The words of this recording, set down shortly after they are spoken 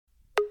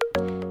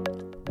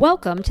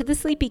Welcome to the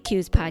Sleepy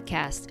Cues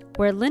podcast,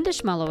 where Linda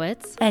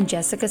Schmulowitz and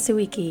Jessica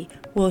Sawicki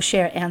will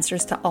share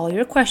answers to all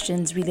your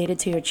questions related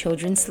to your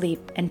children's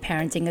sleep and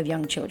parenting of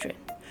young children.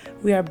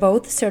 We are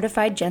both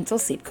certified gentle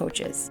sleep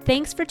coaches.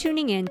 Thanks for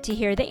tuning in to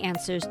hear the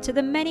answers to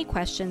the many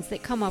questions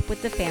that come up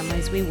with the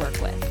families we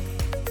work with.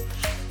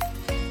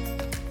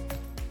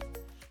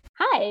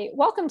 Hi,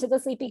 welcome to the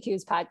Sleepy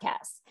Cues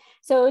podcast.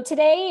 So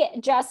today,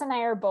 Jess and I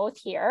are both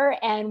here,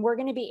 and we're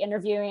going to be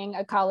interviewing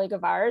a colleague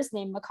of ours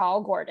named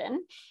McCall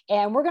Gordon.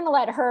 And we're going to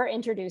let her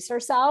introduce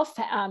herself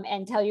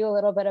and tell you a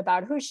little bit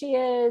about who she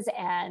is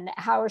and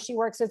how she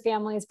works with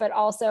families, but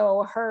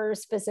also her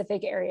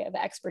specific area of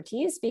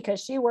expertise,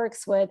 because she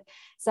works with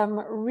some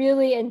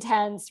really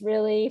intense,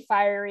 really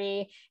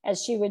fiery,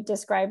 as she would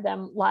describe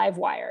them, live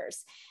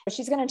wires.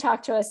 She's going to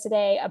talk to us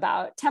today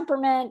about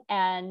temperament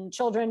and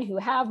children who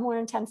have more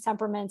intense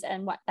temperaments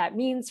and what that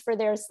means for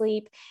their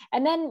sleep.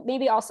 And then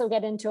maybe also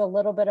get into a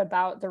little bit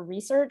about the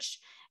research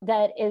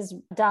that is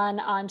done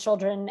on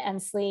children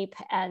and sleep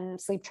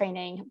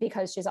training,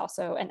 because she's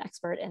also an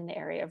expert in the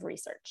area of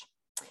research.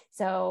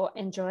 So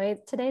enjoy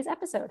today's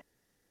episode.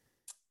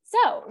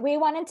 So we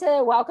wanted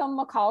to welcome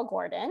McCall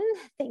Gordon.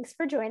 Thanks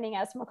for joining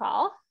us,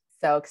 McCall.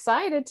 So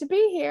excited to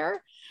be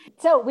here.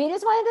 So we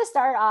just wanted to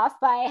start off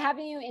by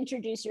having you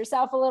introduce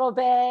yourself a little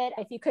bit.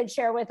 If you could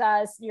share with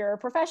us your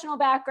professional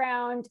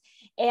background,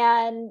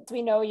 and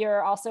we know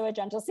you're also a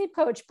gentle sleep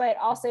coach, but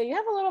also you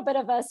have a little bit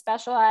of a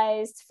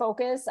specialized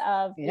focus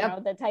of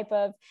the type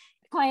of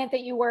client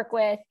that you work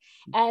with,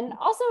 and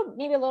also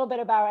maybe a little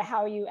bit about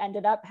how you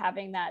ended up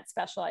having that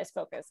specialized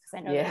focus, because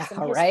I know there's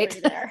some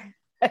history there.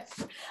 A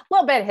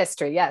little bit of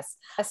history, yes.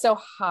 So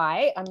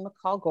hi, I'm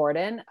McCall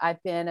Gordon.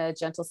 I've been a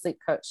gentle sleep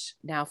coach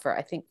now for,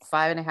 I think,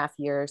 5.5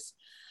 years.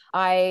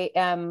 I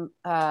am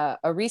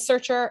a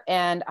researcher,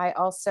 and I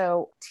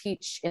also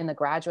teach in the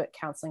graduate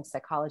counseling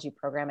psychology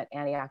program at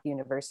Antioch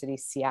University,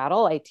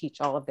 Seattle. I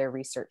teach all of their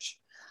research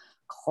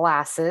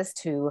classes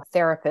to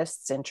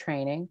therapists in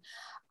training.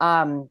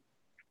 How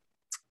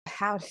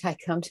did I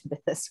come to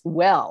this?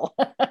 Well,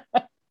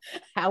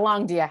 how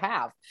long do you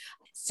have?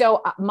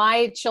 So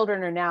my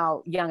children are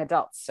now young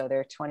adults, so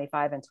they're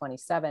 25 and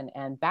 27.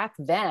 And back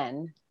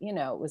then, it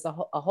was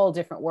a whole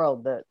different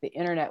world. The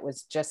internet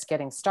was just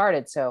getting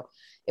started. So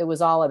it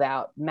was all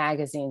about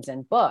magazines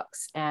and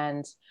books.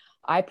 And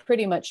I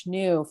pretty much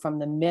knew from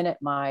the minute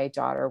my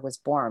daughter was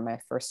born, my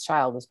first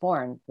child was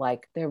born,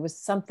 like there was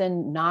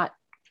something not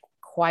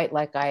quite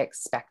like I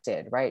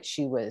expected, right?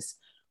 She was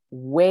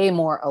way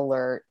more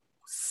alert,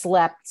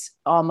 slept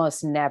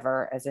almost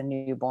never as a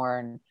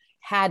newborn,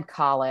 had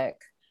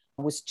colic,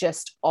 was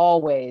just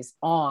always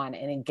on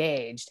and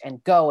engaged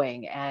and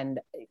going. And,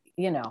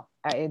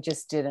 I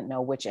just didn't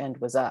know which end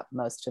was up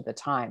most of the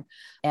time.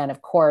 And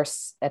of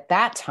course, at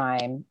that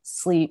time,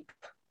 sleep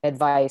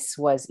advice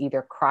was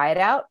either cry it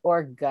out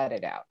or gut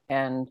it out.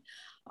 And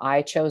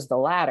I chose the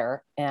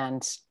latter,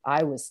 and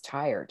I was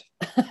tired.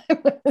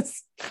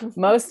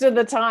 Most of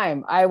the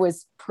time, I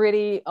was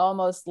pretty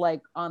almost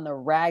like on the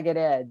ragged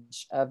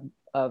edge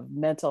of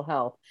mental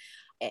health.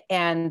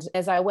 And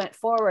as I went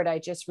forward, I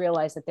just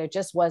realized that there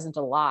just wasn't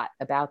a lot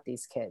about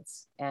these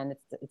kids. And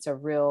it's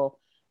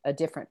a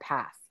different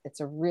path. It's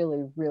a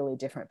really, really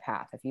different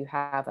path. If you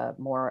have a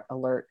more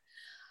alert,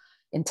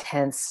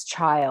 intense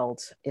child,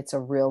 it's a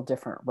real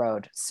different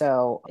road.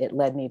 So it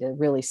led me to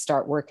really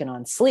start working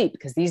on sleep,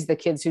 because these are the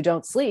kids who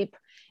don't sleep,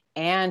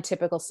 and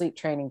typical sleep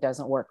training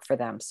doesn't work for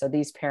them. So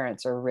these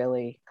parents are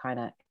really kind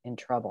of in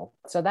trouble.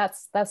 So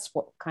that's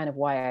what kind of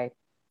why I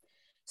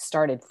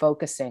started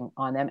focusing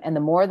on them. And the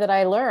more that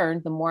I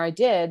learned, the more I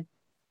did,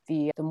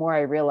 the more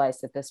I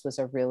realized that this was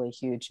a really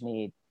huge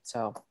need.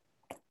 So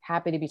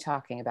happy to be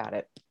talking about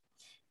it.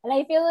 And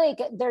I feel like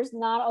there's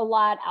not a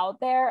lot out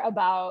there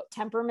about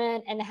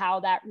temperament and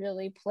how that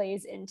really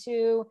plays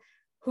into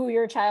who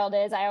your child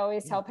is. I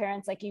always tell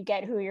parents, like, you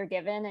get who you're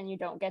given and you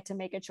don't get to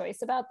make a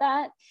choice about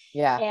that.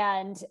 Yeah.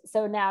 And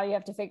so now you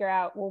have to figure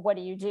out, well, what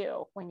do you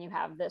do when you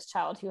have this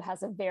child who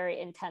has a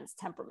very intense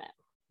temperament?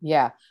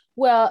 Yeah.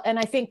 Well, and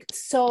I think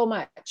so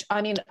much,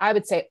 I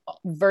would say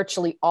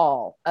virtually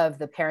all of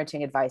the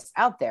parenting advice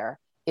out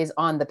there is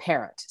on the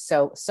parent.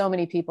 So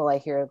many people I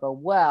hear go,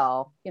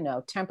 well,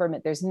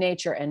 temperament, there's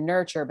nature and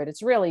nurture, but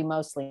it's really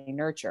mostly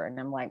nurture. And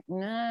I'm like,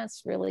 nah,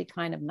 it's really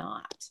kind of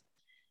not.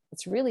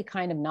 It's really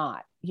kind of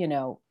not,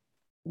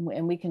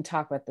 and we can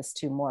talk about this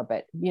too more,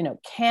 but,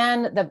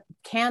 can the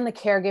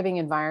caregiving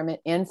environment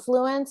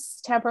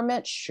influence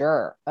temperament?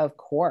 Sure, of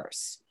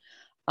course.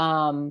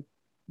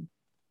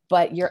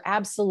 But you're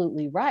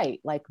absolutely right.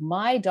 Like,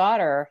 my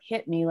daughter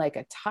hit me like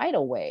a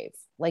tidal wave.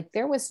 Like,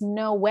 there was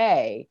no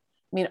way.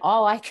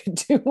 All I could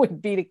do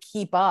would be to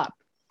keep up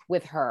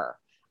with her.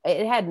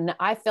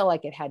 I feel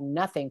like it had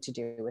nothing to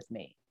do with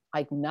me,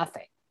 like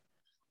nothing.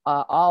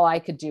 All I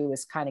could do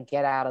was kind of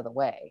get out of the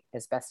way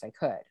as best I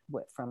could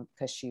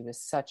because she was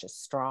such a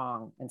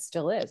strong, and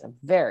still is a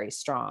very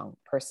strong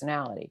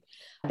personality.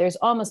 There's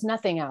almost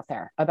nothing out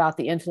there about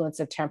the influence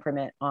of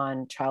temperament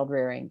on child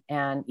rearing.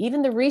 And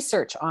even the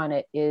research on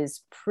it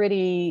is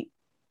pretty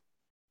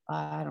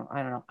I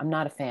don't know. I'm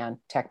not a fan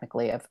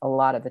technically of a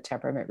lot of the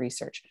temperament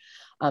research.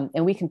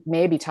 And we can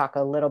maybe talk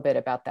a little bit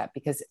about that,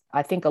 because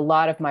I think a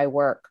lot of my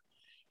work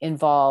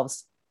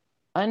involves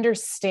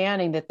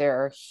understanding that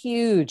there are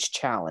huge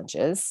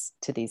challenges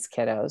to these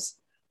kiddos,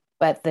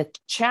 but the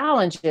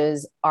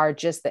challenges are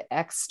just the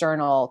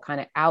external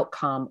kind of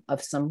outcome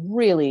of some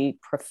really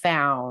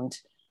profound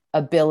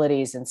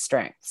abilities and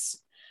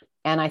strengths.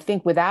 And I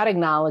think without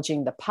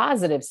acknowledging the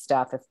positive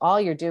stuff, if all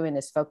you're doing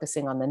is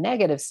focusing on the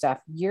negative stuff,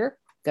 you're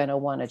going to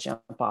want to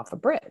jump off a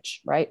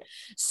bridge, right?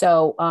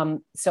 So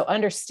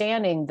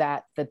understanding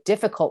that the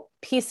difficult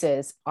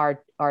pieces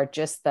are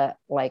just the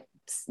like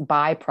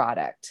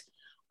byproduct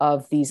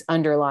of these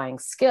underlying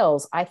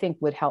skills, I think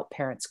would help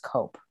parents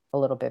cope a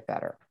little bit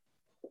better.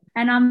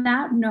 And on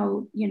that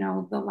note,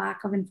 the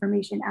lack of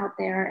information out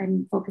there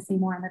and focusing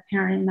more on the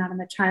parent and not on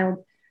the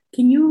child,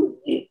 can you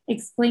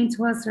explain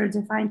to us or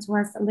define to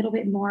us a little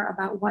bit more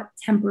about what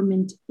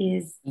temperament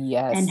is?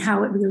 Yes. And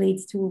how it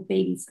relates to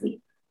baby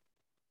sleep?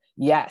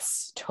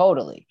 Yes,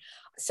 totally.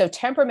 So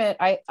temperament,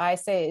 I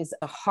say, is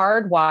a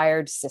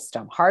hardwired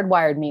system.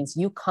 Hardwired means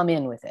you come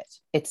in with it.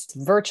 It's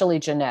virtually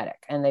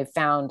genetic. And they've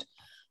found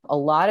a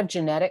lot of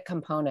genetic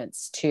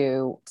components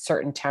to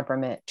certain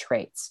temperament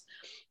traits.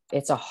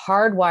 It's a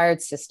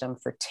hardwired system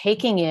for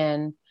taking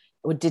in,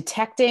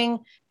 detecting,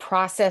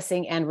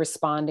 processing, and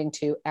responding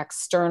to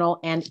external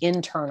and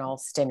internal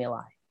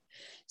stimuli.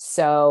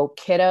 So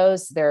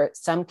kiddos, there are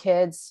some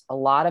kids, a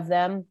lot of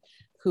them,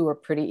 who are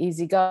pretty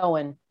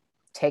easygoing.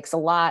 Takes a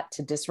lot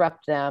to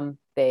disrupt them.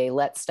 They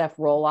let stuff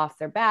roll off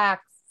their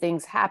back,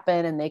 things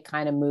happen, and they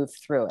kind of move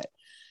through it.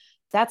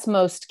 That's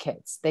most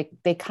kids.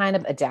 They kind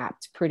of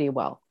adapt pretty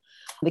well.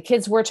 The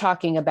kids we're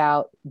talking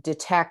about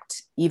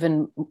detect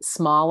even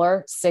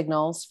smaller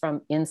signals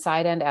from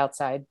inside and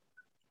outside.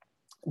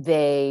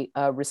 They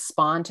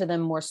respond to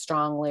them more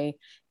strongly,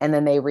 and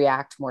then they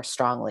react more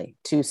strongly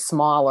to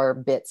smaller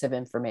bits of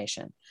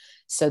information.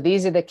 So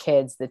these are the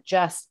kids that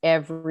just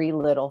every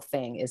little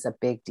thing is a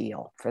big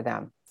deal for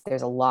them.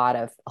 There's a lot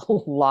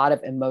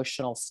of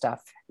emotional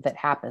stuff that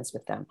happens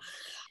with them.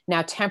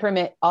 Now,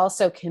 temperament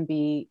also can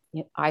be,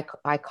 I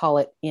call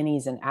it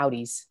innies and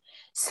outies.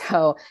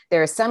 So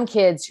there are some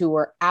kids who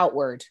are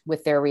outward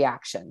with their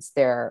reactions.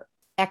 They're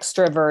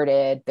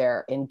extroverted,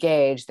 they're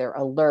engaged, they're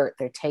alert,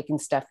 they're taking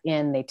stuff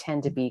in. They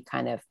tend to be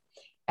kind of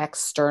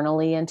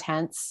externally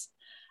intense.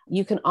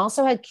 You can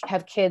also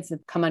have kids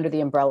that come under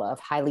the umbrella of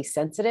highly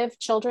sensitive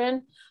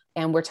children.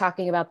 And we're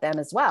talking about them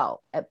as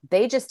well.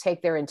 They just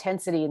take their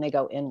intensity and they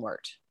go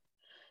inward.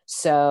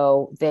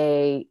 So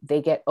they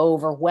get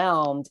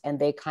overwhelmed and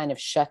they kind of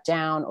shut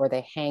down or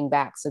they hang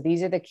back. So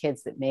these are the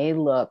kids that may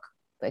look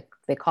like,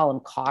 they call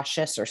them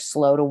cautious or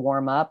slow to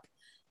warm up.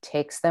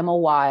 Takes them a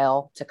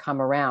while to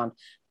come around.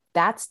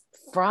 That's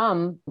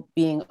from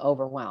being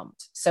overwhelmed.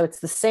 So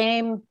it's the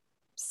same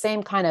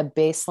kind of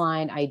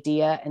baseline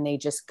idea, and they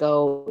just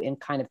go in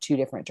kind of two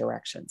different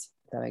directions.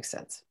 If that makes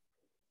sense.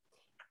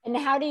 And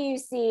how do you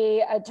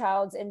see a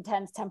child's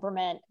intense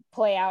temperament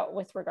play out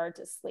with regard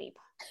to sleep?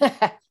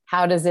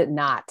 How does it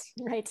not?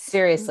 Right.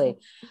 Seriously,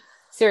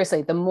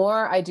 the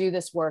more I do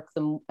this work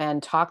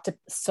and talk to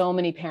so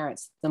many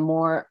parents, the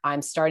more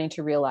I'm starting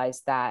to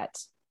realize that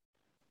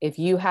if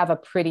you have a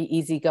pretty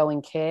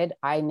easygoing kid,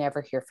 I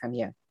never hear from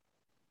you.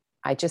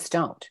 I just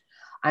don't.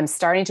 I'm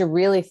starting to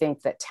really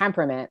think that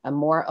temperament, a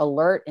more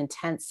alert,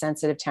 intense,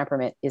 sensitive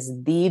temperament, is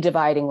the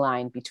dividing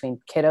line between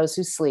kiddos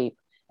who sleep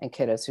and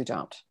kiddos who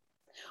don't.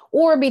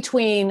 Or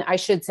between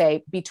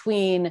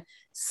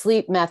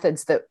sleep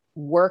methods that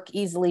work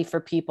easily for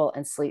people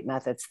and sleep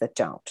methods that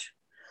don't.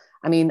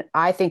 I mean,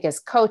 I think as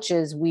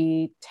coaches,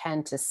 we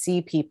tend to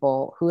see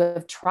people who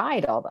have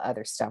tried all the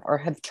other stuff or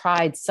have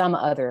tried some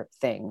other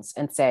things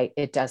and say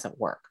it doesn't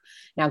work.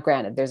 Now,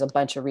 granted, there's a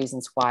bunch of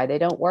reasons why they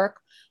don't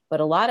work, but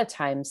a lot of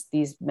times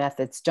these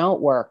methods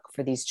don't work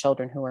for these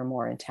children who are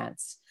more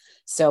intense.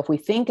 So if we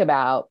think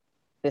about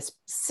this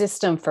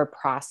system for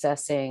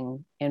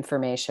processing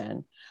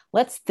information,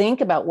 let's think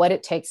about what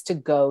it takes to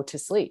go to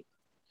sleep.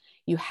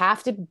 You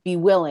have to be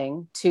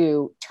willing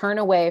to turn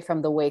away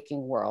from the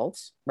waking world,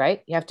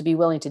 right? You have to be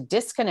willing to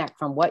disconnect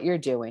from what you're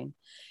doing.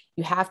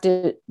 You have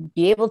to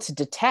be able to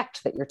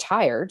detect that you're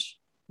tired,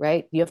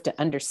 right? You have to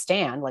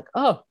understand like,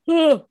 oh,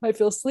 I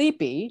feel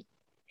sleepy.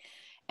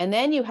 And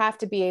then you have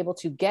to be able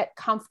to get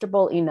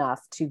comfortable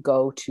enough to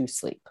go to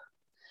sleep.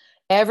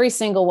 Every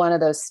single one of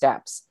those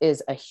steps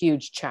is a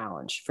huge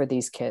challenge for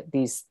these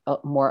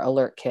more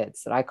alert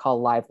kids that I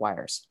call live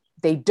wires.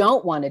 They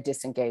don't want to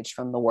disengage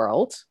from the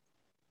world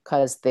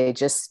because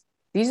these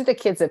are the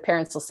kids that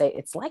parents will say,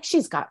 it's like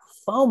she's got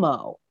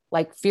FOMO,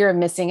 like fear of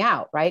missing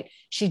out, right?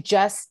 She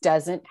just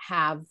doesn't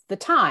have the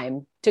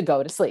time to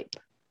go to sleep,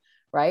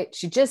 right?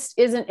 She just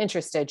isn't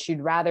interested.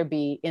 She'd rather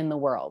be in the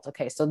world.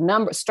 Okay.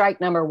 So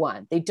strike number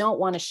one, they don't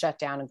want to shut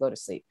down and go to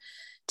sleep.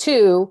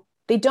 Two,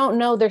 they don't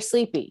know they're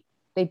sleepy.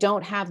 They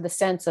don't have the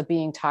sense of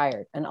being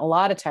tired. And a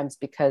lot of times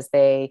because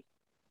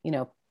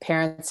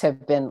parents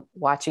have been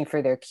watching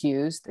for their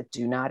cues that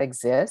do not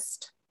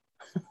exist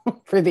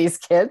for these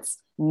kids.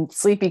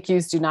 Sleepy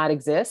cues do not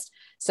exist.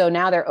 So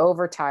now they're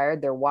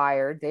overtired, they're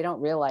wired, they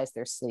don't realize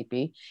they're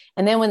sleepy.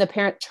 And then when the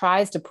parent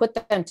tries to put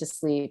them to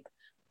sleep,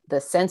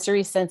 the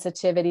sensory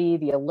sensitivity,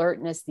 the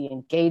alertness, the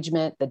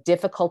engagement, the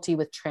difficulty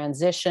with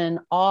transition,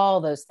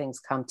 all those things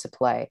come to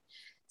play.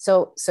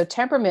 So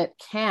temperament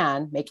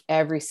can make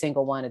every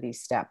single one of these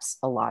steps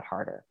a lot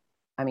harder.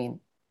 I mean,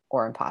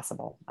 or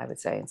impossible, I would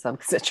say, in some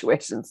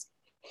situations.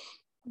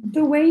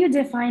 The way you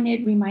define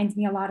it reminds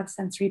me a lot of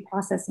sensory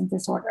processing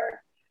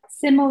disorder.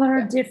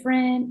 Similar,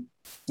 different.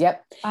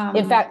 Yep.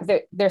 In fact,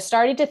 they're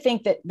starting to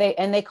think that they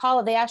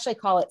actually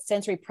call it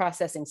sensory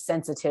processing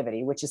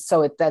sensitivity, which is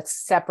that's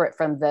separate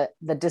from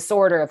the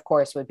disorder, of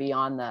course, would be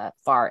on the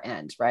far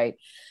end, right?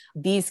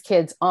 These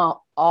kids,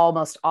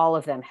 almost all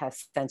of them have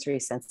sensory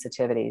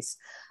sensitivities.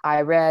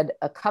 I read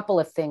a couple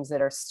of things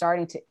that are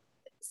starting to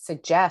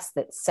suggest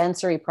that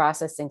sensory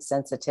processing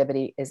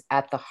sensitivity is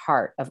at the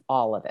heart of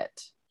all of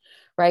it,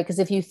 right? Because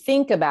if you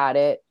think about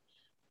it,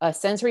 a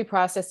sensory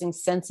processing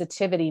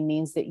sensitivity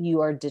means that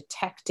you are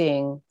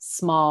detecting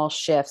small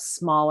shifts,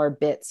 smaller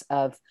bits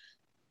of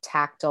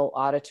tactile,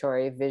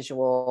 auditory,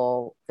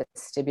 visual,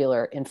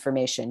 vestibular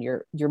information.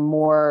 You're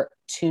more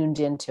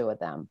tuned into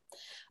them.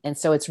 And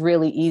so it's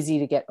really easy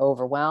to get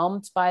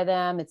overwhelmed by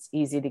them. It's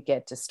easy to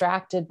get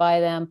distracted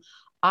by them.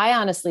 I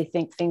honestly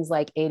think things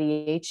like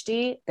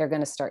ADHD, they're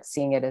going to start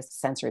seeing it as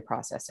sensory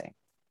processing.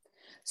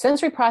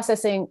 Sensory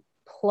processing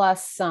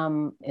plus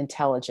some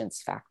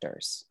intelligence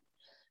factors.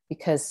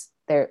 Because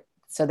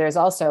there's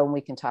also, and we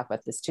can talk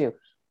about this too,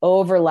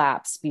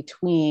 overlaps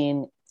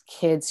between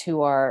kids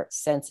who are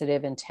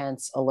sensitive,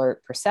 intense,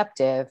 alert,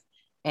 perceptive,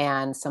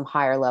 and some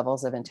higher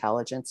levels of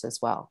intelligence as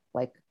well.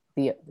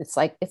 It's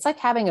like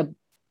having a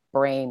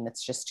brain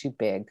that's just too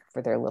big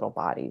for their little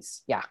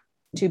bodies. Yeah.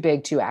 Too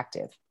big, too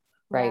active.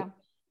 Right.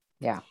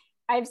 Yeah.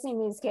 I've seen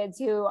these kids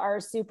who are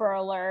super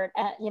alert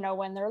at,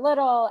 when they're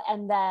little,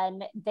 and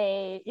then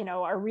they,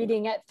 are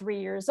reading at 3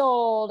 years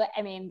old.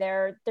 I mean,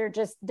 they're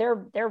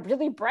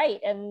really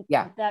bright. And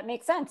that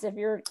makes sense. If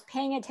you're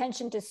paying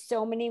attention to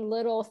so many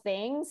little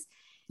things,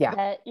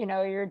 that,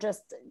 you're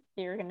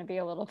going to be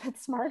a little bit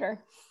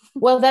smarter.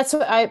 Well, that's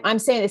what I'm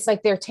saying. It's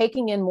like they're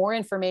taking in more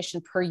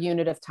information per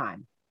unit of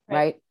time,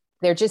 right?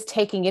 They're just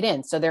taking it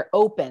in. So they're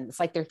open. It's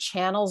like their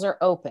channels are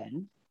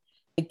open.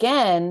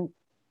 Again,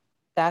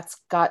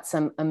 that's got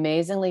some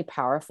amazingly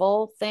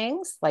powerful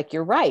things. Like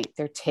you're right,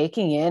 they're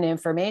taking in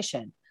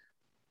information.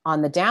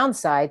 On the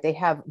downside, they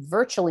have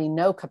virtually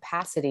no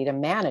capacity to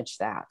manage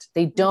that.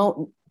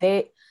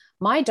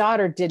 My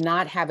daughter did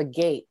not have a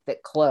gate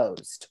that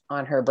closed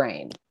on her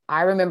brain.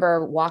 I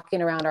remember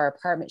walking around our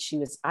apartment.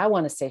 I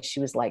want to say she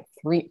was like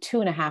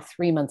 2.5,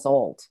 3 months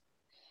old.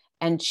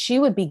 And she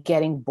would be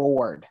getting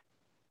bored.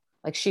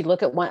 Like she'd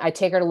look at I'd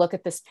take her to look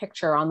at this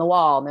picture on the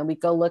wall, and then we'd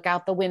go look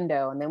out the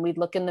window, and then we'd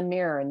look in the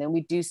mirror, and then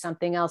we'd do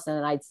something else. And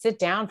then I'd sit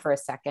down for a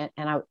second,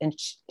 and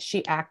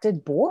she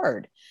acted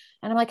bored.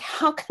 And I'm like,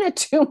 how can a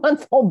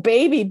 2-month-old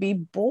baby be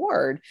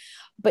bored?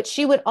 But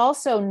she would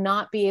also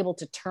not be able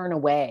to turn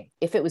away.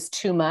 If it was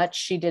too much,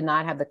 she did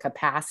not have the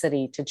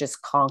capacity to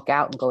just conk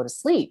out and go to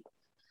sleep,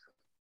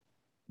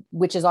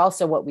 which is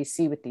also what we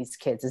see with these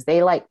kids is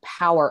they like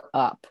power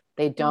up.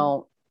 They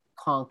don't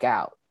conk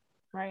out.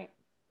 Right.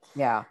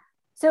 Yeah.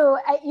 So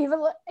you've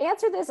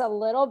answered this a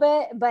little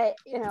bit, but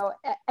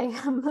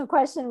the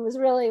question was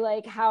really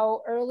like,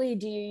 how early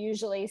do you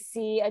usually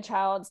see a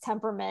child's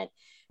temperament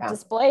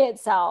display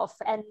itself?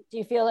 And do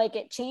you feel like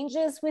it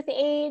changes with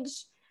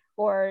age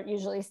or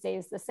usually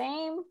stays the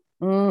same?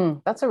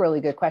 That's a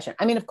really good question.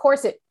 I mean, of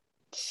course it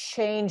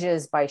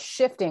changes by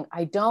shifting.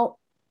 I don't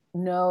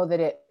know that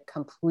it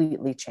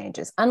completely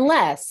changes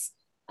unless,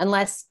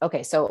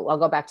 okay, so I'll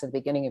go back to the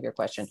beginning of your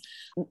question.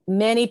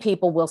 Many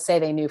people will say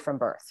they knew from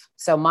birth.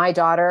 So my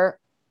daughter,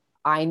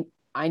 I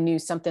knew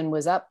something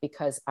was up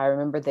because I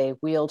remember they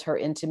wheeled her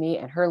into me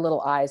and her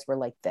little eyes were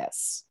like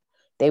this.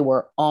 They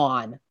were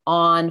on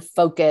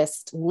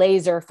focused,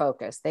 laser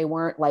focused. They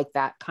weren't like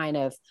that kind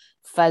of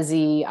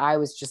fuzzy, I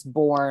was just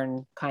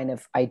born kind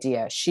of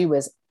idea. She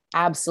was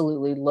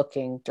absolutely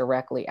looking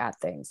directly at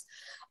things.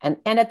 And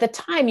at the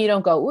time you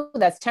don't go, ooh,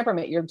 that's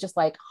temperament. You're just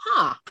like,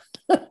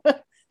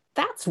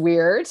 that's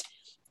weird.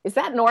 Is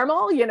that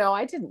normal?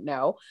 I didn't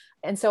know.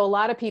 And so a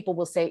lot of people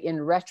will say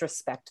in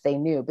retrospect, they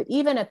knew, but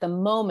even at the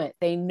moment,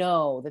 they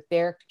know that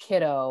their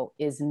kiddo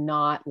is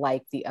not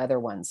like the other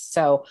ones.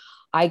 So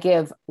I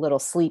give little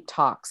sleep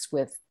talks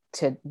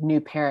to new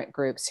parent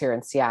groups here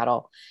in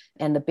Seattle,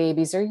 and the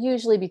babies are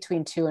usually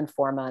between 2 and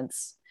 4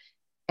 months.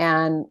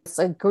 And it's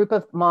a group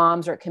of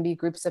moms, or it can be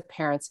groups of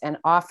parents. And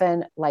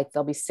often like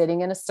they'll be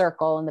sitting in a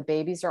circle and the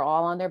babies are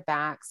all on their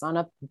backs on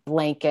a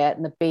blanket,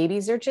 and the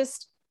babies are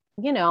just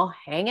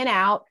hanging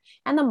out,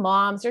 and the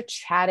moms are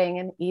chatting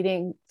and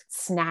eating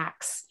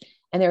snacks.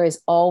 And there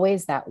is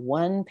always that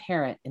one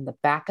parent in the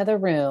back of the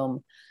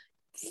room,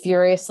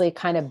 furiously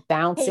kind of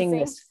bouncing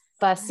this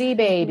fussy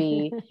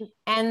baby.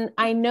 And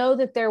I know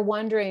that they're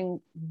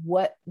wondering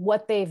what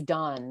they've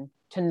done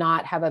to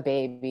not have a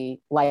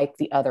baby like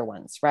the other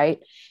ones. Right.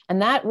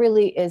 And that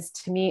really is,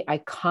 to me,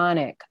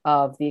 iconic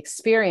of the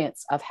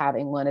experience of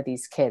having one of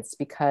these kids,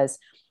 because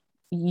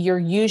you're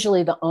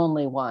usually the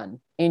only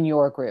one in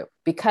your group,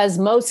 because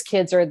most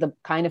kids are the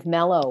kind of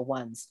mellow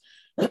ones,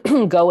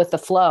 go with the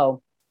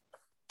flow.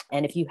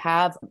 And if you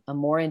have a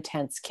more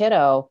intense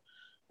kiddo,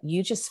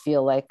 you just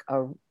feel like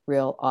a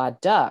real odd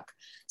duck.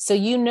 So,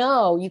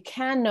 you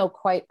can know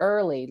quite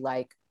early,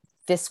 like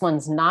this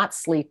one's not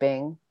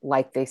sleeping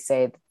like they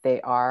say that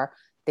they are.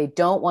 They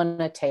don't want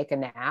to take a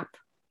nap.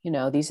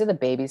 These are the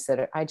babies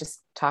I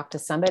just talked to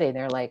somebody and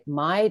they're like,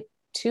 my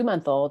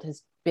 2-month-old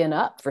has been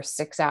up for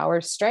 6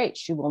 hours straight.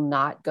 She will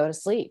not go to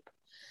sleep.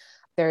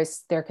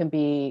 There can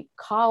be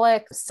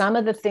colic. Some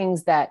of the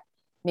things that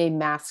may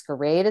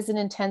masquerade as an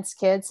intense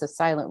kid. So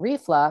silent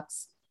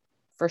reflux,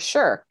 for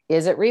sure.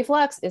 Is it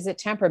reflux? Is it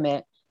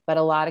temperament? But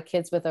a lot of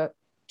kids with a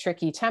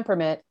tricky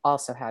temperament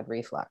also had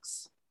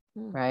reflux,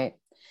 right?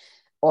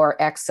 Or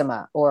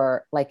eczema,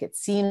 or like it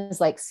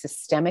seems like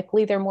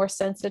systemically they're more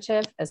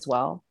sensitive as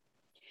well.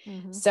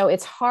 Mm-hmm. So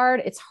it's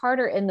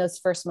harder in those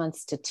first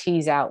months to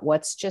tease out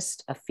what's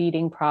just a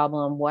feeding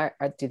problem.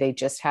 Do they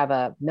just have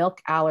a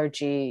milk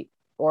allergy,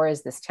 or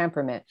is this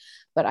temperament?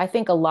 But I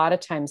think a lot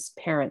of times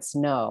parents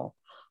know.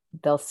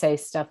 They'll say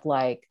stuff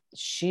like,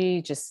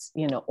 she just,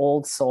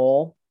 old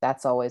soul.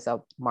 That's always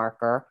a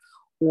marker.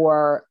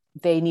 Or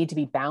they need to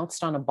be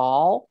bounced on a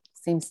ball,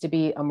 seems to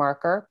be a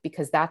marker,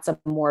 because that's a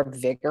more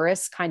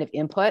vigorous kind of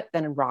input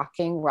than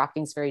rocking.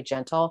 Rocking's very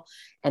gentle.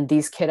 And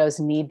these kiddos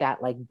need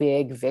that like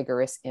big,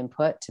 vigorous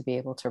input to be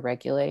able to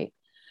regulate.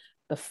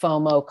 The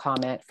FOMO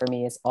comment for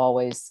me is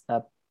always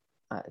a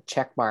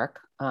check mark.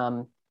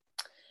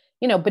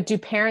 But do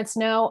parents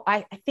know?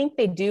 I think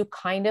they do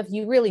kind of.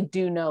 You really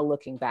do know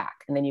looking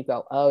back. And then you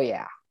go, oh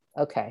yeah,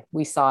 okay.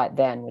 We saw it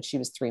then when she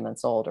was 3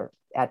 months old or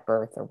at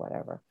birth or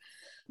whatever.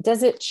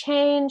 Does it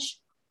change?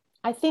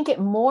 I think it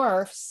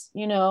morphs,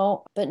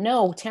 but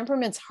no,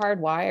 temperament's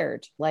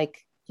hardwired. Like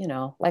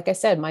I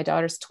said, my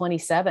daughter's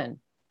 27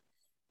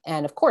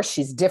 and of course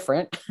she's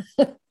different.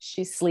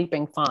 She's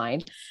sleeping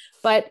fine,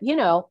 but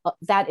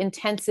that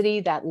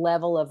intensity, that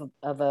level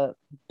of a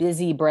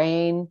busy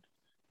brain,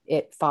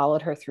 it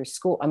followed her through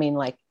school. I mean,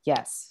 like,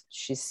 yes,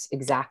 she's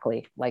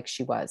exactly like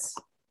she was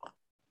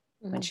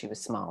when she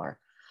was smaller.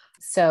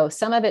 So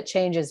some of it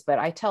changes, but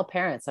I tell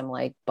parents, I'm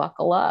like,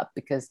 buckle up,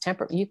 because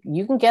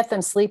you can get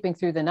them sleeping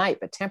through the night,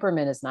 but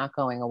temperament is not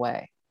going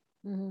away.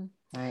 Mm-hmm.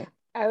 Right.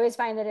 I always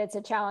find that it's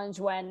a challenge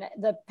when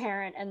the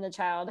parent and the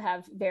child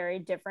have very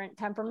different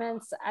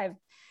temperaments. I've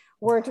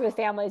worked with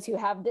families who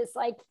have this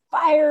like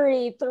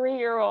fiery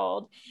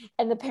 3-year-old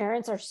and the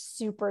parents are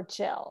super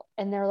chill.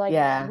 And they're like,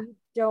 yeah, we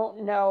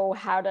don't know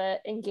how to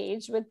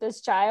engage with this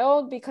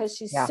child because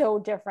she's so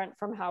different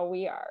from how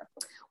we are.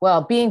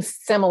 Well, being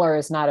similar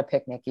is not a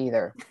picnic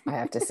either. I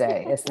have to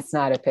say, it's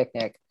not a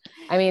picnic.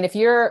 I mean, if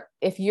you're,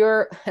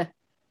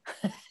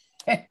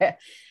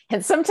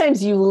 and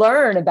sometimes you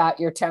learn about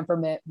your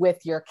temperament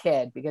with your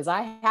kid, because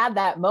I had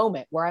that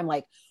moment where I'm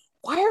like,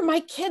 why are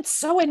my kids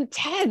so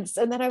intense?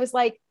 And then I was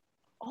like,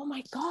 oh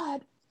my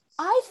God,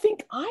 I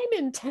think I'm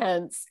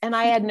intense. And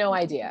I had no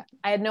idea.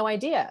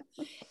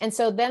 And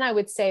so then I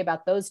would say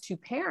about those two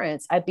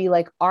parents, I'd be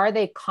like, are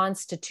they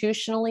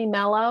constitutionally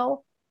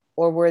mellow,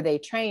 or were they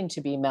trained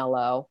to be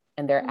mellow?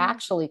 And they're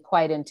actually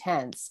quite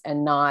intense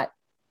and not,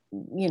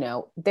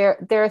 there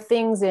are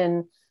things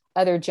in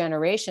other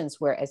generations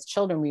where as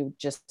children, we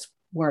just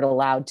weren't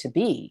allowed to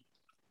be,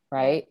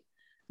 right?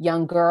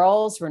 Young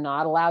girls were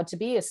not allowed to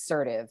be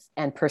assertive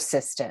and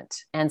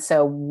persistent. And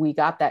so we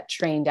got that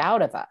trained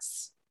out of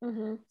us.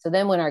 Mm-hmm. So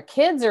then when our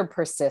kids are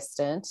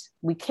persistent,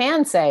 we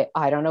can say,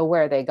 I don't know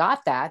where they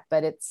got that,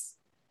 but it's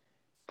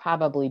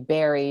probably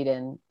buried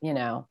and,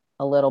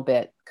 a little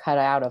bit cut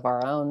out of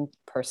our own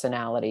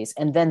personalities.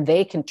 And then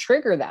they can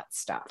trigger that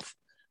stuff,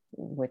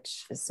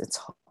 which is, it's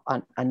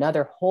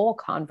another whole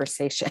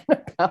conversation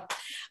about.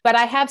 But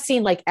I have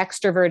seen like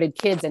extroverted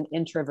kids and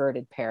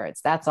introverted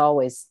parents. That's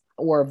always,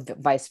 or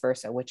vice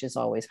versa, which is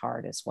always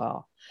hard as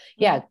well.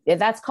 Yeah.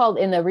 That's called,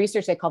 in the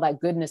research, they call that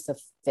goodness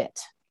of fit.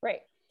 Right.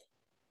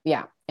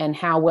 Yeah. And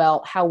how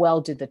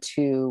well did the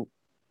two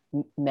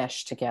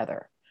mesh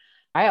together?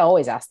 I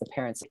always ask the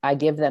parents, I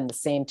give them the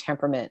same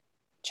temperament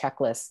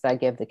checklist that I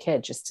give the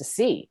kid just to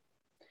see.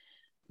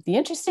 The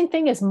interesting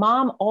thing is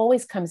mom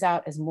always comes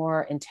out as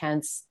more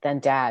intense than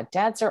dad.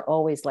 Dads are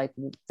always like,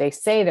 they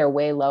say they're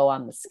way low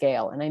on the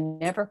scale. And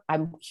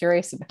I'm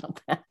curious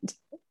about that.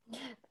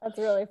 That's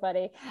really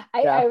funny.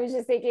 I was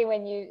just thinking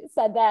when you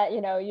said that,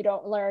 you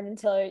don't learn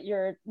until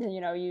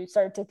you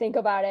start to think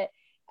about it.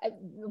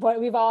 What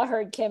we've all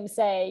heard Kim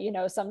say,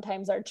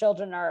 sometimes our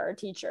children are our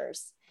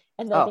teachers.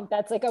 And I think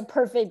that's like a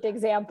perfect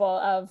example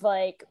of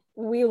like,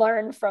 we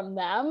learn from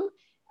them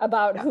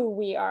about who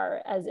we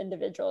are as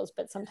individuals,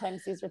 but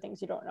sometimes these are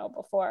things you don't know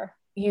before.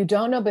 You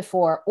don't know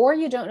before, or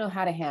you don't know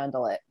how to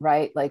handle it,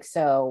 right? Like,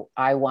 so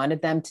I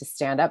wanted them to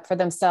stand up for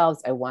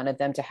themselves. I wanted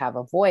them to have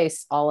a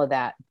voice, all of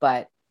that,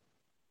 but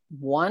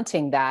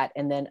wanting that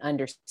and then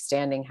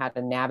understanding how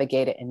to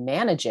navigate it and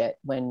manage it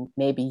when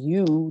maybe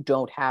you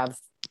don't have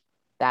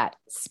that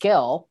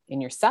skill in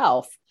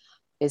yourself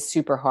is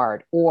super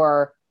hard.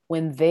 Or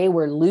when they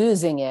were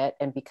losing it,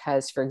 and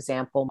because, for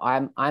example,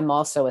 I'm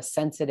also a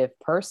sensitive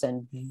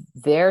person,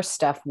 their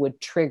stuff would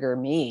trigger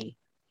me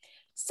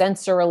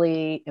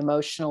sensorily,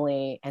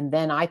 emotionally, and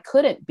then I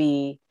couldn't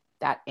be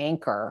that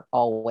anchor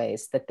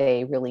always that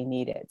they really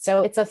needed.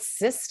 So it's a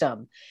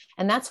system.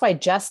 And that's why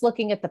just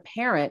looking at the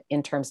parent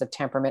in terms of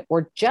temperament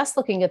or just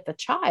looking at the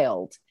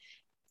child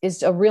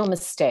is a real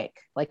mistake.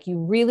 Like you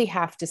really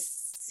have to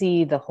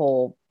see the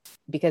whole,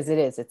 because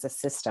it's a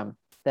system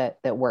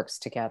that works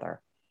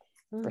together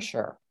for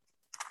sure.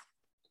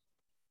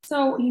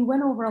 So you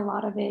went over a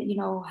lot of it,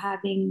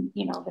 having,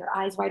 their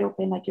eyes wide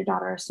open, like your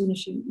daughter, as soon as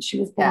she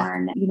was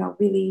born,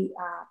 really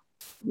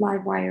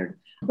live wired.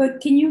 But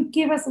can you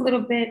give us a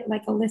little bit,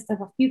 like a list of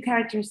a few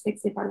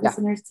characteristics, if our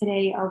listeners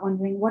today are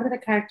wondering, what are the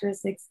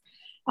characteristics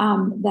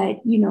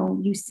that,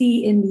 you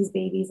see in these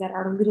babies that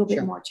are a little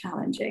bit more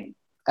challenging?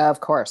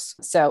 Of course.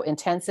 So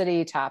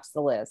intensity tops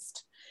the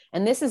list.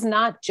 And this is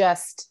not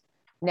just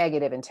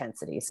negative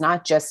intensity. It's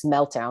not just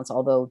meltdowns,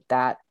 although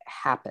that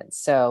happens.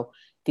 So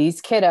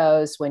these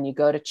kiddos, when you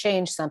go to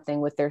change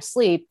something with their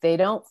sleep, they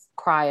don't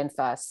cry and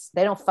fuss.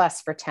 They don't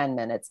fuss for 10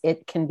 minutes.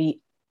 It can be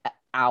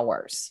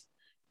hours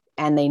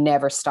and they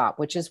never stop,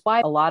 which is why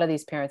a lot of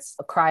these parents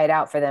cry it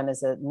out for them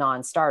as a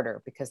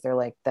non-starter, because they're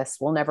like, this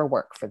will never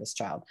work for this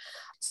child.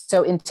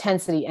 So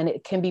intensity, and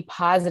it can be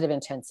positive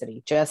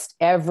intensity. Just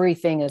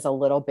everything is a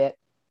little bit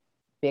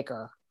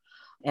bigger.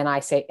 And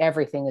I say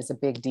everything is a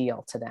big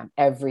deal to them.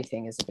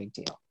 Everything is a big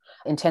deal.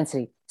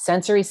 Intensity,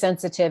 sensory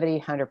sensitivity,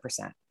 100%.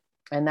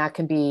 And that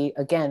can be,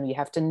 again, you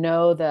have to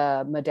know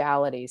the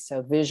modalities.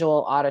 So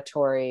visual,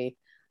 auditory,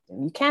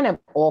 you can have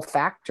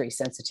olfactory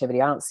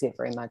sensitivity. I don't see it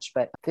very much,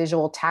 but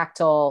visual,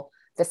 tactile,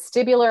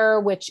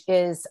 vestibular, which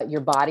is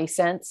your body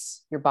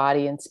sense, your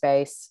body in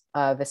space,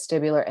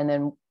 vestibular, and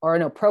then,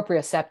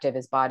 proprioceptive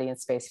is body in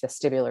space.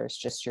 Vestibular is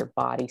just your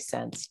body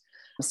sense.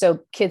 So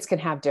kids can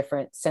have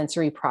different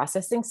sensory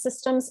processing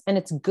systems, and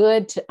it's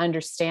good to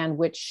understand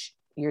which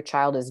your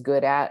child is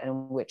good at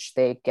and which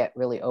they get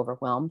really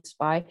overwhelmed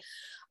by.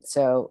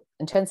 So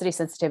intensity,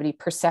 sensitivity,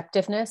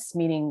 perceptiveness,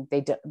 meaning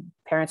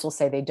parents will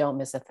say they don't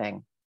miss a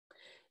thing.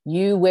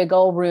 You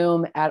wiggle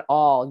room at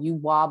all, you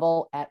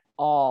wobble at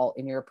all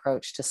in your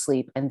approach to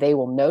sleep, and they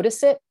will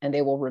notice it and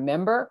they will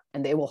remember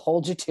and they will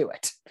hold you to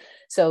it.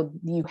 So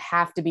you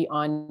have to be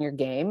on your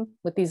game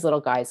with these little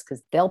guys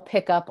because they'll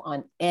pick up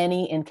on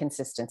any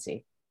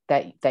inconsistency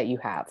that you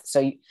have.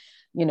 So,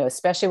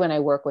 especially when I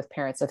work with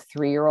parents of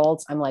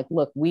 3-year-olds, I'm like,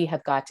 look, we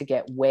have got to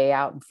get way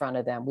out in front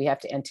of them. We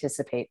have to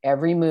anticipate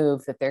every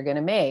move that they're going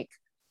to make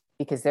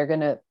because they're going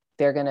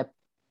to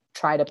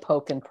try to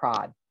poke and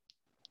prod.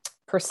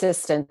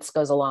 Persistence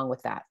goes along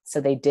with that.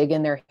 So they dig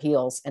in their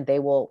heels and they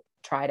will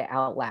try to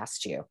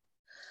outlast you.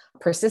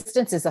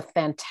 Persistence is a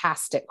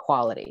fantastic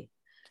quality.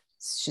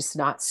 It's just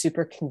not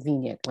super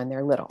convenient when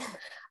they're little.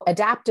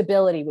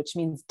 Adaptability, which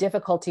means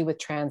difficulty with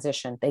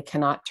transition. They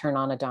cannot turn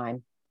on a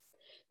dime.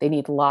 They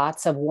need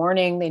lots of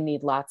warning. They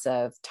need lots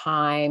of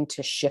time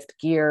to shift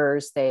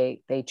gears.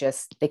 They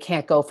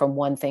can't go from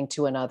one thing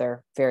to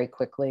another very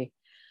quickly.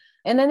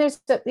 And then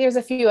there's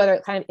a few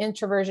other kind of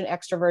introversion,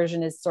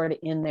 extroversion is sort of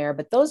in there,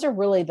 but those are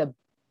really the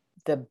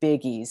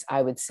biggies,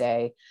 I would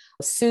say.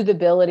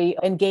 Soothability,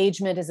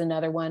 engagement is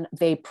another one.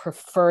 They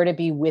prefer to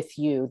be with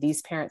you.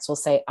 These parents will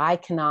say, I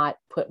cannot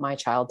put my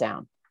child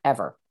down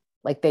ever.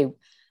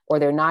 Or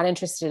they're not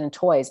interested in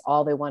toys.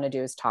 All they want to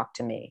do is talk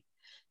to me.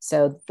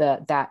 So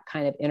that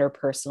kind of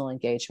interpersonal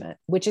engagement,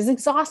 which is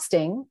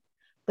exhausting,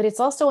 but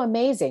it's also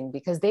amazing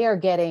because they are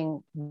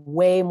getting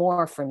way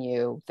more from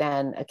you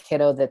than a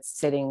kiddo that's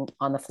sitting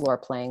on the floor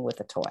playing with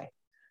a toy.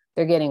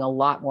 They're getting a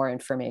lot more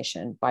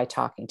information by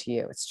talking to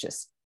you. It's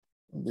just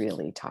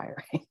really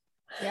tiring.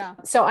 Yeah.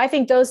 So I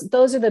think those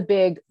are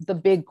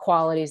the big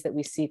qualities that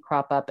we see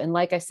crop up. And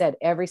like I said,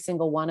 every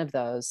single one of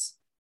those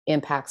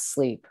impacts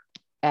sleep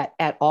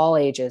at all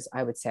ages,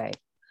 I would say.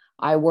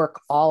 I work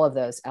all of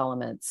those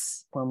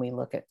elements when we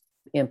look at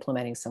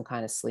implementing some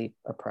kind of sleep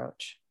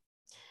approach.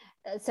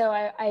 So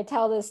I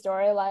tell this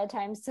story a lot of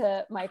times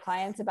to my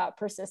clients about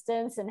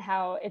persistence and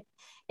how it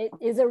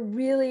is a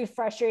really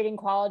frustrating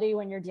quality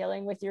when you're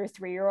dealing with your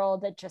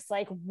 3-year-old that just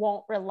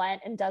won't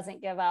relent and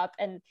doesn't give up.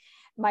 And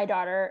my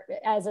daughter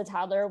as a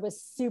toddler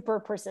was super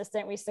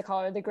persistent. We used to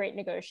call her the great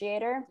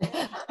negotiator.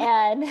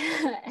 And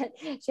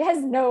she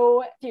has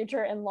no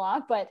future in law,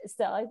 but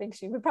still, I think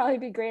she would probably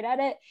be great at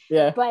it.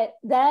 Yeah. But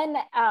then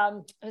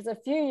it was a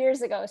few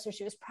years ago. So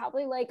she was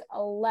probably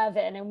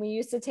 11. And we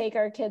used to take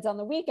our kids on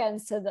the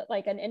weekends to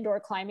an indoor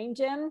climbing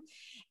gym.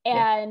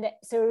 And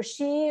so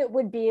she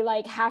would be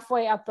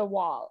halfway up the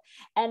wall.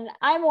 And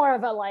I'm more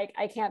of a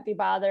I can't be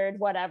bothered,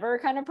 whatever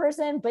kind of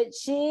person, but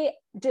she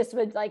just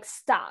would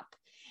stop.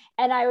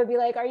 And I would be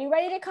like, are you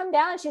ready to come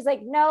down? She's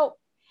like, no.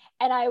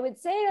 And I would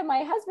say to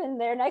my husband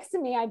there next to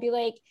me, I'd be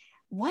like,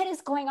 what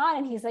is going on?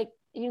 And he's like,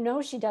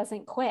 she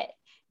doesn't quit.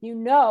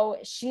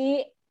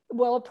 She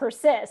will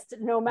persist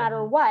no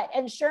matter what.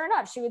 And sure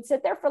enough, she would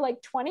sit there for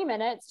like 20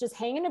 minutes, just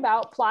hanging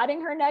about,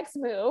 plotting her next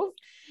move.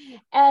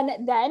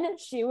 And then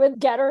she would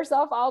get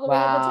herself all the way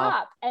to the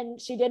top. And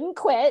she didn't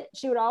quit.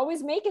 She would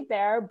always make it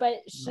there,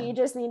 but she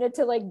just needed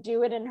to like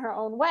do it in her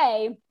own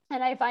way.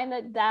 And I find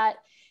that that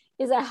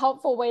is a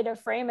helpful way to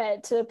frame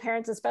it to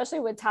parents, especially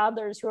with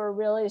toddlers who are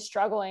really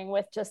struggling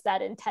with just that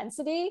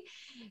intensity,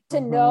 to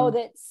know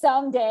that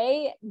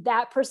someday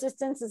that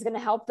persistence is going to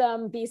help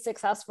them be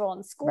successful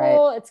in school.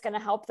 Right. It's going to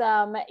help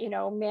them, you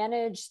know,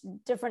 manage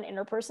different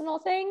interpersonal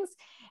things.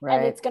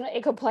 Right. And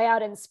it could play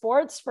out in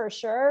sports for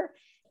sure.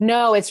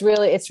 No, it's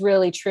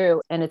really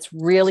true. And it's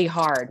really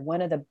hard.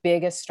 One of the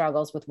biggest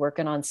struggles with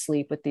working on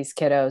sleep with these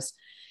kiddos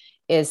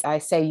is I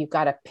say, you've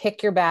got to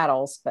pick your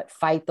battles, but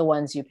fight the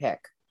ones you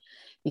pick.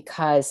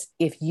 Because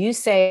if you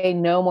say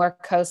no more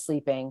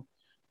co-sleeping,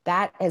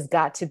 that has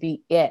got to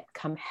be it,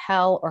 come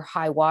hell or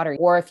high water.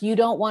 Or if you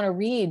don't want to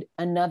read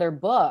another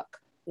book,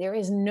 there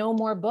is no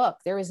more book.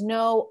 There is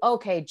no,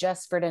 okay,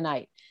 just for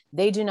tonight.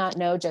 They do not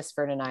know just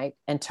for tonight.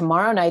 And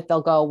tomorrow night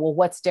they'll go, well,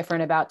 what's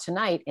different about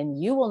tonight? And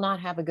you will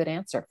not have a good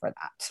answer for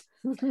that.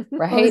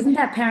 Right. Well, isn't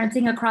that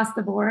parenting across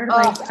the board?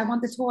 Like, I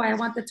want the toy, I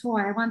want the toy,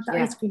 I want the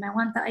ice cream, I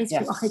want the ice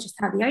cream. Okay, just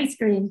have the ice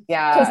cream.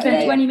 Yeah. So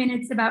spend 20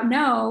 minutes about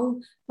no,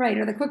 right?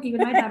 Or the cookie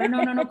with my daughter.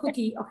 No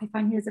cookie. Okay,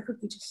 fine. Here's a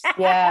cookie. Just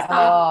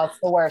oh, it's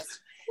the worst.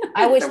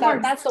 I wish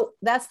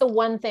that's the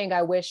one thing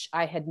I wish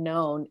I had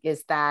known,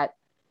 is that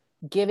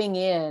giving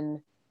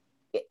in,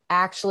 it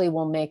actually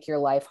will make your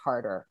life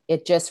harder.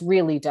 It just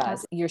really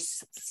does. You're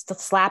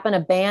slapping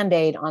a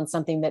Band-Aid on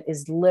something that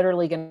is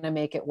literally going to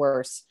make it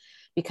worse.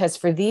 Because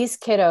for these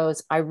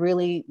kiddos, I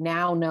really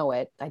now know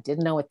it. I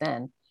didn't know it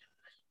then.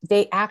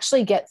 They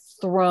actually get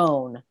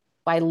thrown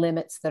by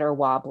limits that are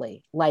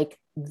wobbly. Like,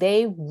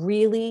 they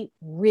really,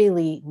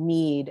 really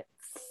need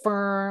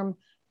firm,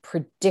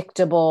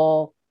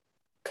 predictable,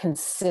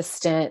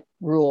 consistent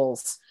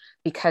rules.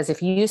 Because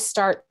if you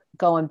start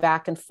going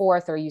back and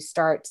forth, or you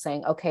start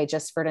saying, okay,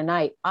 just for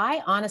tonight,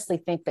 I honestly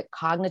think that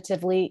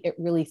cognitively, it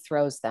really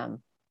throws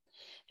them.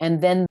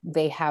 And then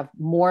they have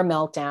more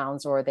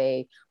meltdowns, or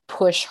they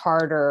push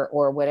harder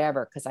or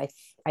whatever. Because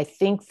I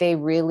think they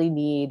really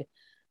need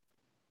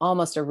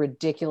almost a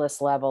ridiculous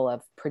level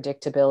of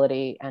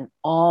predictability and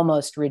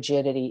almost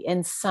rigidity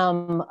in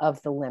some of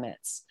the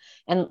limits.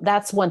 And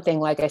that's one thing,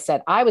 like I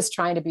said, I was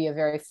trying to be a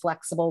very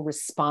flexible,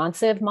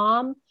 responsive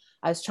mom.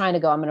 I was trying to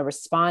go, I'm going to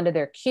respond to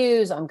their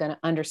cues. I'm going to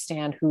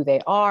understand who they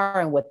are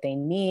and what they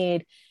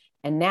need.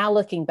 And now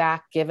looking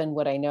back, given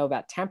what I know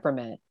about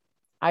temperament,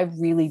 I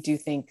really do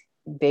think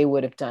they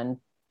would have done,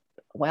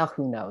 well,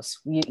 who knows?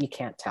 You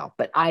can't tell,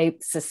 but I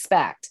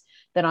suspect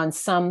that on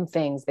some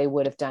things they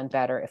would have done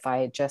better if I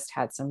had just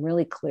had some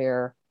really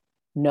clear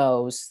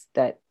no's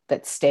that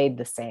stayed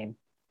the same,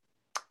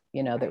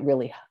 you know, that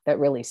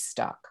really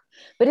stuck.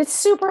 But it's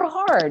super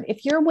hard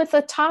if you're with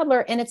a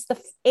toddler and it's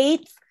the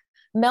 8th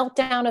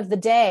meltdown of the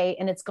day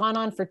and it's gone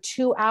on for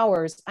 2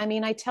 hours. I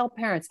mean, I tell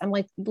parents, I'm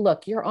like,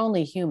 look, you're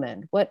only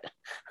human. What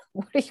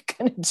are you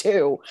going to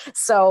do?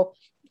 So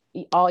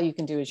all you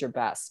can do is your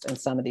best in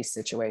some of these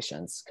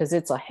situations, because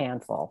it's a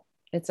handful.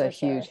 It's a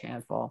huge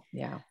handful.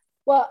 Yeah.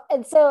 Well,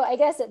 and so I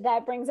guess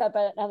that brings up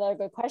another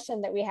good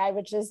question that we had,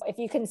 which is if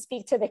you can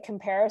speak to the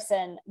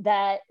comparison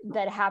that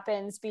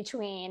happens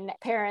between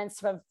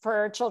parents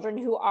for children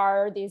who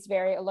are these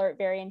very alert,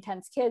 very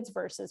intense kids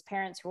versus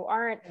parents who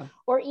aren't,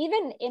 or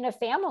even in a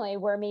family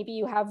where maybe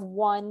you have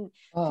one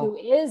who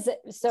is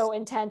so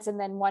intense and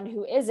then one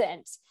who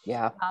isn't.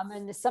 Yeah.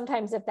 And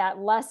sometimes if that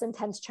less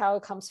intense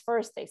child comes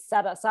first, they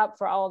set us up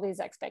for all of these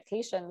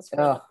expectations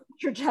for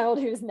your child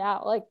who's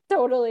now like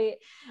totally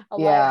a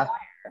liar.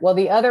 Well,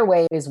 the other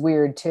way is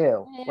weird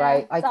too,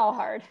 right? It's all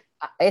hard.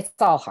 It's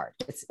all hard.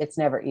 It's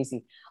never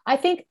easy. I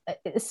think,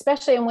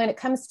 especially when it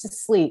comes to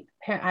sleep,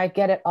 I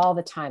get it all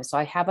the time. So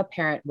I have a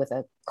parent with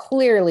a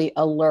clearly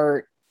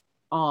alert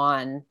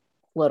on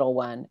little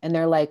one, and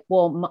they're like,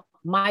 well,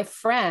 my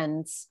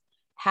friends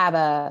have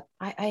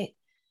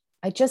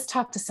I just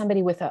talked to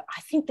somebody with I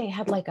think they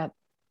had like a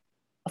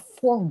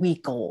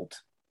 4-week-old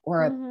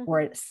or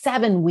a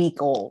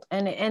 7-week-old.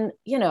 And,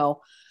 you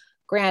know,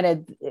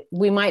 granted,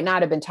 we might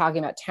not have been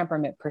talking about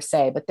temperament per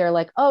se, but they're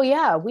like, oh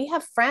yeah, we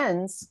have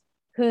friends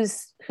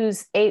whose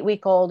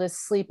 8-week-old is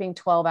sleeping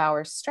 12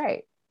 hours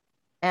straight.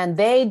 And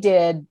they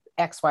did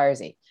X, Y, or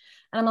Z.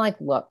 And I'm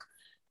like, look,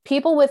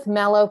 people with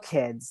mellow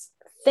kids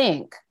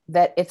think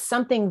that it's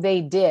something they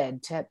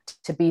did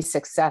to be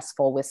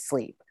successful with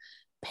sleep.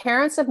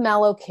 Parents of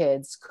mellow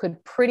kids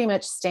could pretty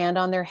much stand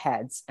on their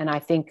heads, and I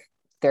think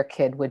their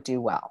kid would do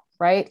well,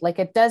 right? Like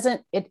I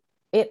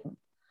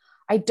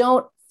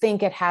don't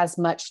think it has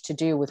much to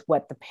do with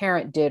what the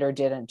parent did or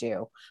didn't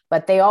do,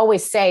 but they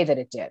always say that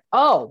it did.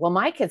 Oh, well,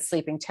 my kid's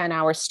sleeping 10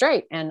 hours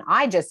straight and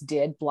I just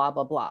did blah,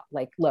 blah, blah.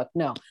 Like, look,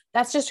 no,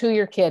 that's just who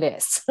your kid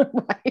is,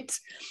 right?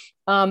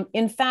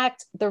 In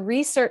fact, the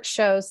research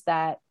shows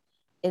that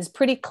is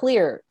pretty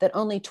clear that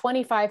only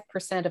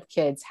 25% of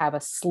kids have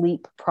a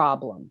sleep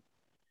problem.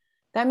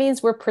 That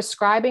means we're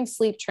prescribing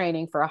sleep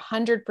training for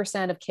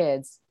 100% of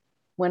kids,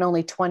 when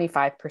only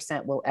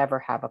 25% will ever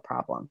have a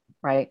problem,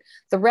 right?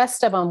 The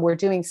rest of them were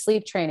doing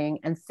sleep training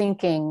and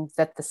thinking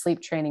that the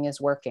sleep training is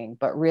working,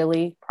 but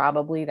really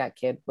probably that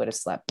kid would have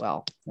slept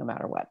well no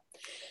matter what.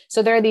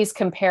 So there are these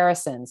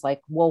comparisons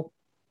like, well,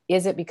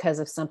 is it because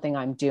of something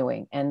I'm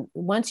doing? And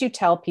once you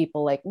tell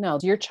people like, no,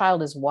 your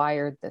child is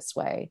wired this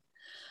way,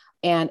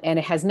 and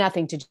it has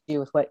nothing to do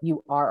with what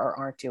you are or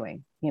aren't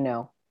doing,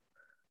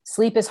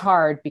 sleep is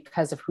hard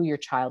because of who your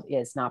child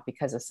is, not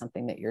because of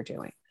something that you're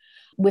doing.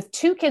 With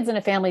 2 kids in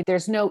a family,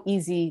 there's no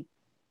easy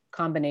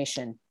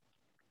combination.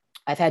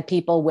 I've had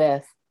people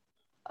with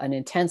an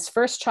intense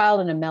first child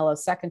and a mellow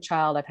second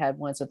child. I've had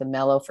ones with a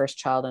mellow first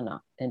child and an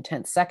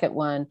intense second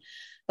one.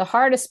 The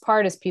hardest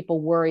part is people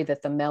worry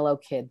that the mellow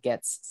kid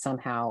gets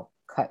somehow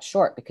cut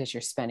short because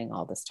you're spending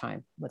all this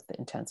time with the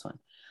intense one.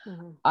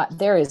 Mm-hmm.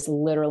 There is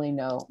literally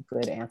no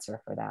good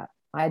answer for that.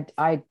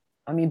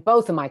 I mean,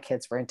 both of my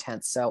kids were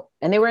intense.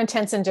 And they were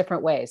intense in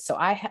different ways. So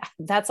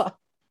that's all.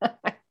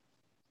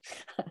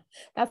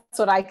 That's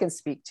what I can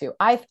speak to.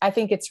 I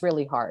think it's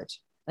really hard.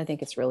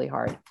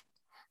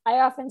 I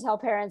often tell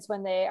parents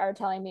when they are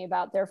telling me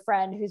about their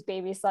friend whose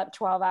baby slept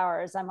 12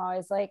 hours, I'm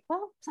always like,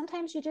 well,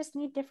 sometimes you just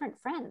need different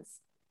friends.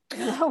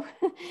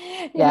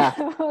 Yeah.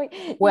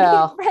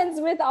 Well,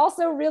 friends with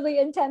also really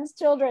intense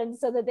children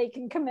so that they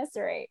can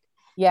commiserate.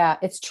 Yeah,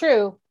 it's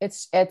true.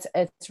 It's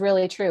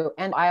really true.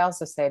 And I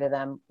also say to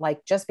them,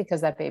 like, just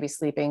because that baby's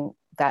sleeping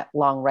that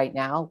long right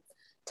now,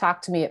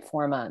 talk to me at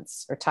 4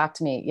 months or talk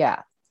to me.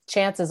 Yeah.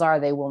 Chances are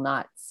they will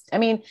not. I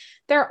mean,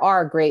 there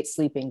are great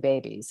sleeping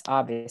babies,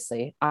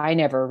 obviously. I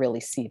never really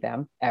see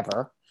them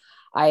ever.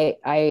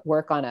 I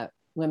work on a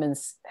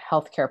women's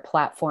healthcare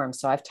platform.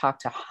 So I've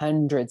talked to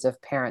hundreds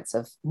of parents,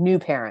 of new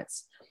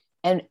parents,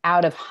 and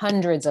out of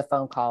hundreds of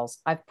phone calls,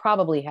 I've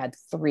probably had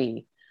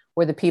 3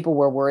 where the people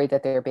were worried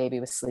that their baby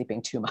was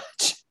sleeping too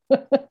much.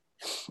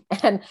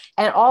 and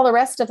all the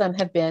rest of them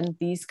have been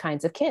these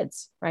kinds of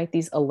kids, right?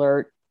 These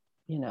alert,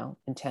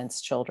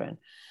 intense children.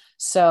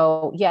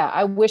 So yeah,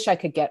 I wish I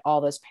could get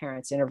all those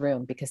parents in a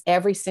room because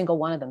every single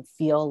one of them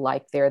feel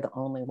like they're the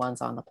only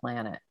ones on the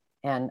planet.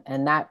 And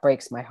that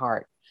breaks my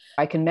heart.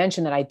 I can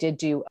mention that I did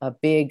do a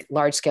big,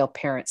 large scale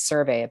parent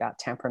survey about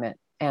temperament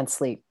and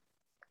sleep.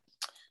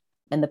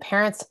 And the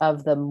parents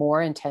of the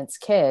more intense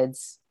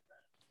kids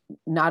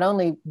not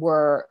only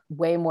were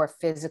way more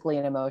physically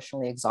and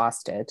emotionally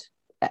exhausted,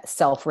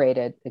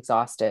 self-rated,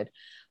 exhausted,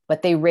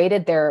 but they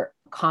rated their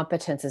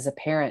competence as a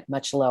parent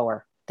much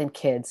lower than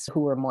kids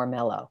who were more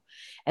mellow.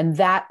 And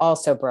that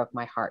also broke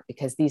my heart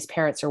because these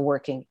parents are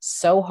working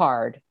so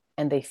hard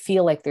and they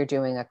feel like they're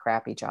doing a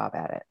crappy job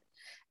at it.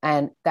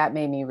 And that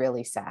made me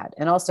really sad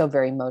and also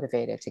very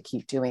motivated to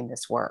keep doing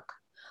this work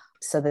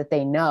so that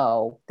they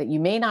know that you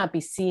may not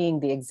be seeing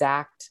the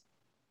exact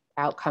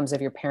outcomes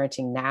of your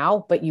parenting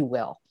now, but you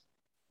will,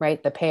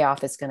 right? The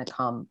payoff is going to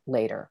come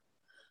later.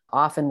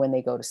 Often when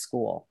they go to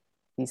school,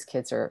 these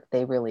kids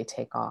they really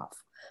take off.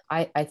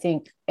 I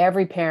think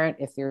every parent,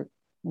 if you're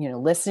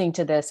listening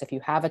to this, if you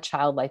have a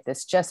child like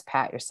this, just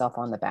pat yourself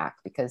on the back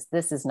because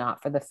this is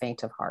not for the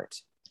faint of heart.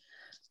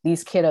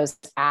 These kiddos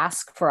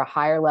ask for a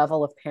higher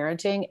level of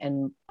parenting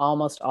and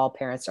almost all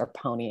parents are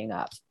ponying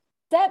up.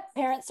 That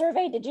parent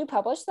survey, did you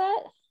publish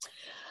that?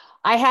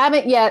 I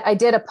haven't yet. I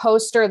did a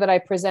poster that I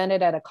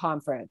presented at a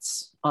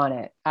conference on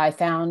it. I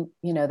found,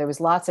 there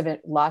was lots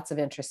of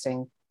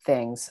interesting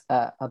things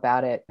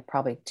about it,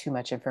 probably too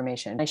much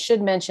information. I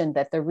should mention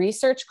that the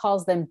research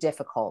calls them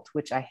difficult,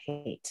 which I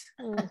hate.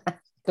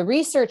 The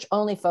research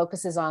only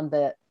focuses on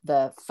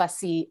the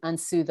fussy,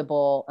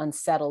 unsoothable,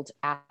 unsettled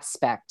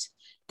aspect.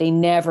 They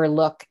never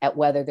look at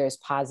whether there's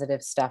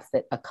positive stuff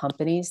that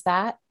accompanies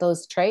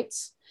those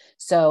traits.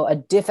 So a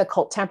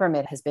difficult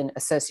temperament has been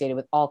associated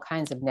with all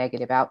kinds of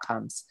negative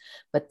outcomes,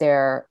 but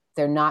they're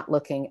not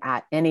looking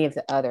at any of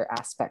the other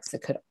aspects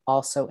that could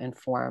also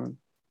inform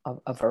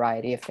a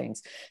variety of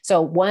things.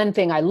 So one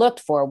thing I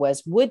looked for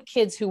was, would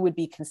kids who would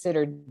be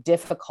considered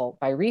difficult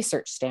by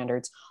research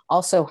standards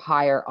also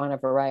hire on a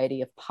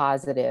variety of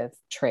positive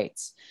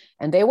traits?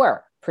 And they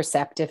were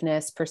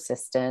perceptiveness,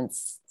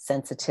 persistence,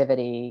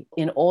 sensitivity.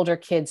 In older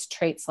kids,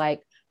 traits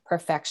like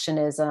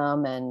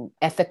perfectionism and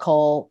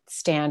ethical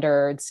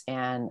standards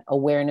and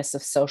awareness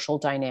of social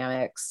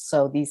dynamics.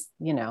 So these,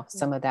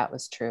 some of that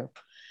was true.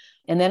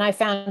 And then I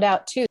found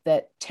out too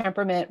that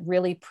temperament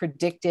really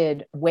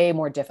predicted way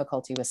more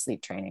difficulty with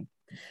sleep training.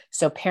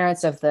 So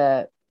parents of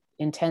the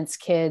intense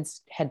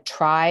kids had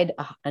tried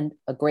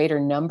a greater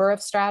number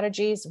of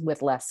strategies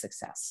with less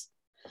success.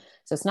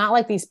 So it's not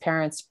like these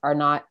parents are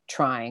not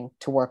trying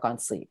to work on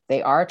sleep.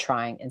 They are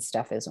trying and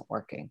stuff isn't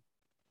working.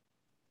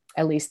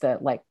 At least the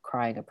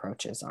crying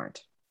approaches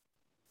aren't.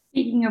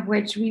 Speaking of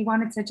which, we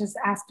wanted to just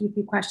ask you a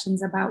few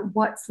questions about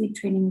what sleep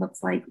training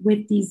looks like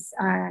with these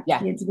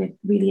kids with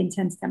really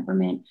intense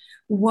temperament.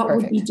 What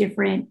would be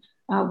different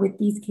with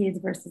these kids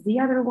versus the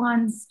other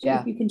ones?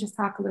 If you can just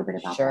talk a little bit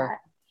about that.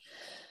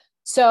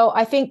 So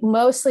I think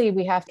mostly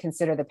we have to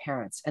consider the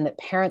parents, and that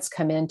parents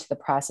come into the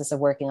process of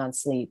working on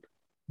sleep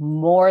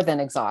more than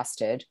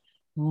exhausted,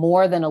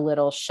 more than a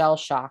little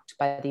shell-shocked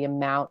by the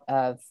amount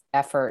of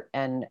effort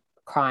and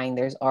crying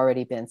there's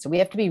already been. So we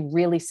have to be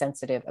really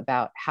sensitive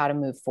about how to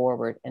move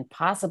forward and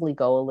possibly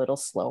go a little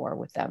slower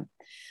with them,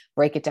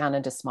 break it down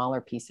into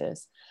smaller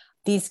pieces.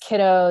 These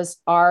kiddos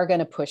are going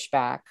to push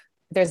back.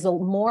 There's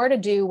more to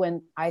do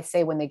when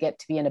they get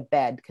to be in a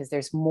bed, because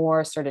there's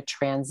more sort of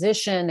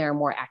transition. There are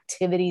more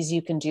activities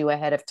you can do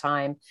ahead of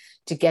time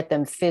to get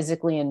them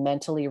physically and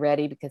mentally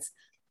ready, because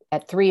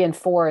at 3 and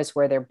 4 is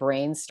where their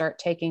brains start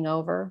taking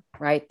over,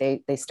 right?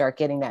 They start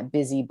getting that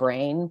busy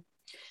brain.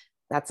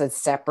 That's a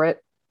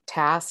separate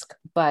task,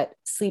 but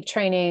sleep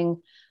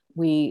training,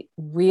 we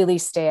really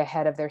stay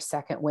ahead of their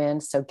second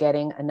wind. So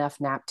getting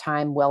enough nap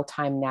time,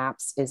 well-timed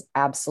naps is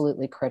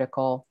absolutely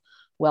critical.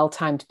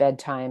 Well-timed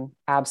bedtime,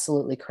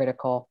 absolutely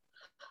critical.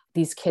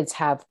 These kids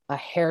have a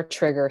hair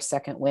trigger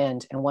second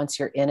wind, and once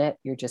you're in it,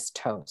 you're just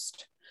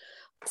toast.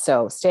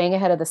 So staying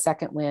ahead of the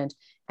second wind,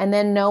 and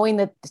then knowing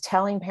that,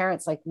 telling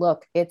parents like,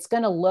 look, it's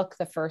going to look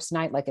the first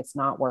night like it's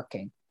not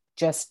working.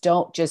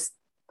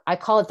 I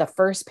call it the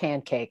first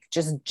pancake,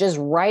 just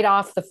right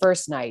off the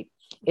first night.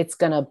 It's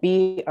going to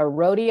be a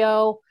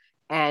rodeo,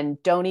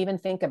 and don't even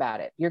think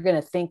about it. You're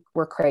going to think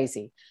we're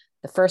crazy.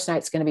 The first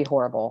night's going to be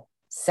horrible.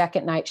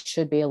 Second night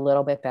should be a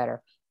little bit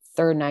better.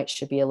 Third night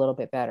should be a little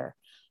bit better.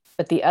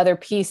 But the other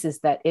piece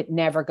is that it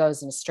never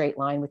goes in a straight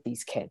line with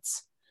these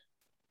kids.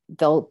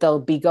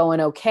 They'll be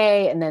going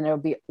okay, and then there'll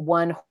be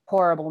one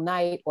horrible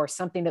night, or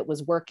something that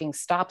was working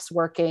stops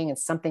working and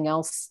something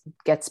else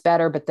gets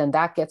better, but then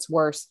that gets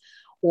worse,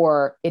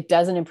 or it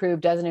doesn't improve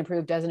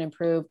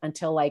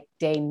until like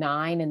day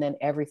 9, and then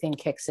everything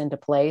kicks into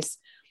place.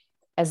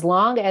 As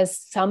long as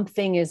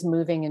something is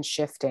moving and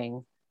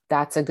shifting,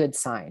 that's a good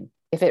sign.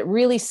 If it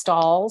really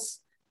stalls,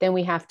 then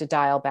we have to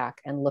dial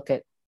back and look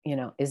at,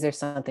 is there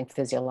something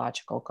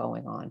physiological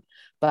going on?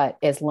 But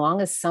as long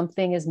as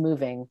something is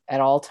moving at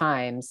all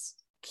times,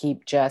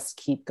 keep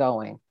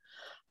going.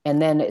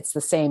 And then it's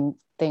the same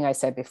thing I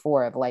said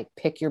before of like,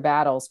 pick your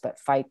battles, but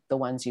fight the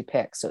ones you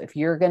pick. So if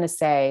you're going to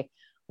say,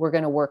 we're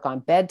going to work on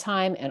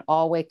bedtime and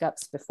all wake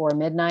ups before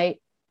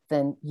midnight,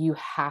 then you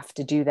have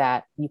to do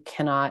that. You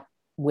cannot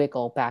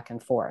wiggle back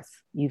and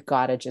forth. You've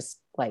got to just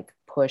like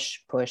push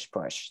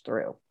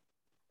through.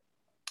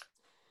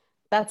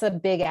 That's a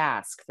big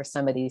ask for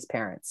some of these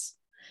parents,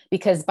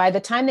 because by the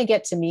time they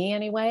get to me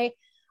anyway,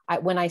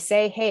 when I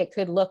say, hey, it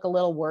could look a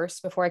little worse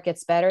before it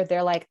gets better,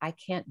 they're like, I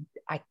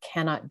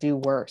cannot do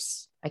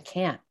worse.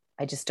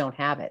 I just don't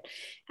have it.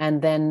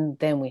 And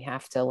then we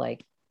have to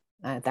like,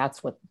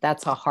 that's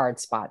a hard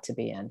spot to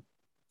be in.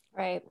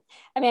 Right.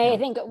 I mean, yeah. I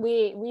think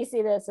we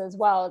see this as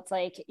well. It's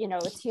like,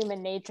 it's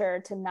human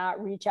nature to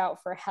not reach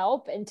out for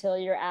help until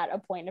you're at a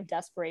point of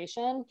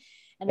desperation.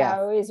 And yeah. I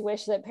always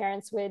wish that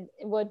parents would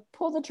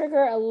pull the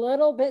trigger a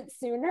little bit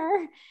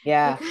sooner.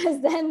 Yeah.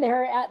 Because then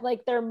they're at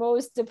like their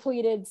most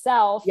depleted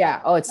self.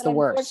 Yeah. Oh, it's the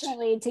worst.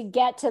 Unfortunately, to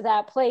get to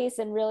that place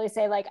and really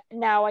say like,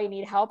 now I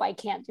need help. I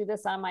can't do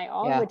this on my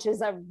own, yeah. which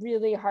is a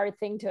really hard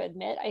thing to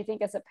admit. I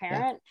think as a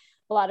parent,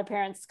 a lot of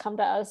parents come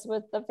to us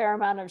with a fair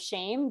amount of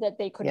shame that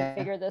they couldn't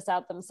figure this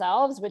out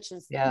themselves, which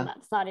is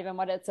that's not even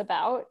what it's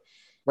about.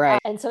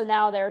 Right. And so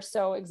now they're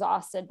so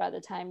exhausted by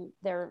the time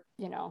they're,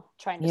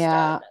 trying to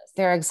start this.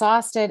 They're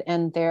exhausted.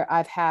 And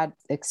I've had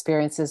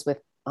experiences with,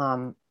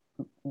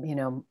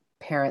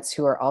 parents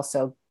who are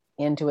also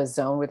into a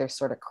zone where they're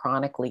sort of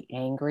chronically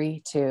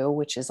angry too,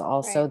 which is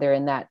also, they're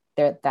in that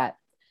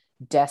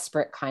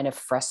desperate kind of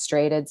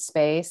frustrated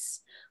space,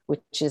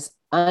 which is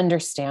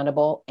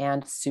understandable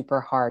and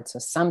super hard. So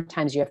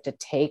sometimes you have to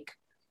take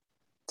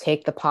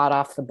the pot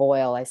off the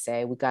boil. I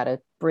say, we got to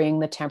bring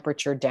the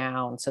temperature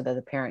down so that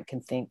the parent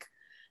can think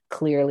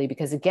clearly,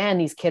 because again,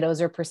 these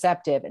kiddos are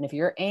perceptive. And if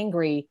you're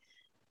angry,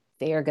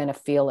 they are going to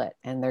feel it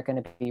and they're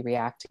going to be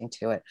reacting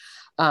to it.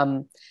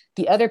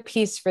 The other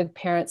piece for the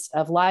parents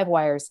of live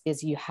wires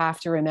is you have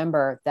to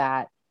remember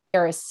that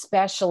they're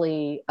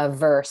especially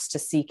averse to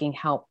seeking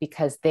help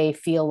because they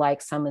feel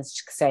like someone's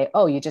say,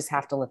 oh, you just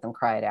have to let them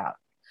cry it out.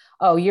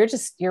 Oh,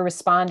 you're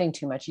responding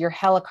too much. You're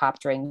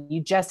helicoptering.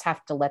 You just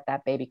have to let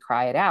that baby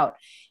cry it out.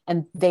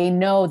 And they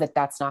know that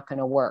that's not going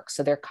to work.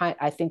 So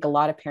I think a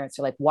lot of parents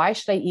are like, why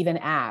should I even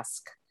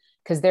ask?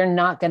 Because they're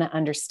not going to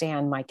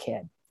understand my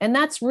kid. And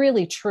that's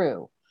really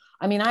true.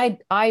 I mean,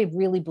 I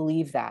really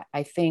believe that.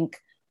 I think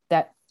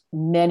that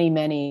many,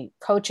 many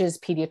coaches,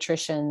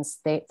 pediatricians,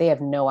 they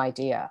have no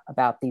idea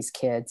about these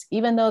kids,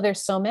 even though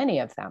there's so many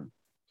of them.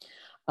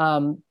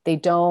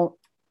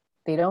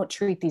 They don't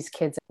treat these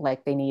kids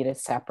like they need a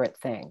separate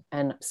thing.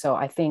 And so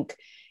I think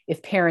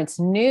if parents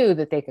knew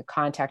that they could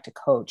contact a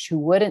coach who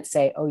wouldn't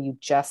say, oh, you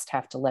just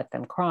have to let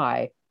them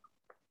cry,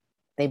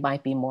 they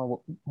might be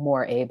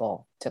more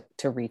able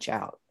to reach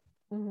out.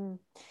 Mm-hmm.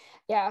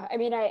 Yeah. I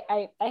mean,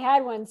 I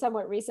had one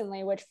somewhat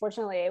recently, which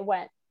fortunately it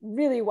went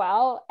really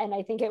well. And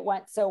I think it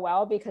went so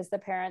well because the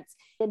parents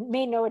had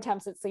made no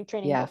attempts at sleep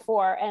training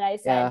before. And I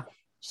said,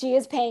 she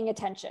is paying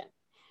attention.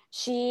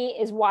 She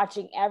is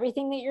watching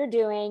everything that you're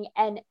doing.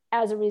 And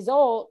as a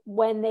result,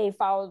 when they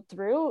followed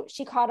through,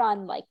 she caught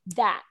on like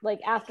that,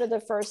 like after the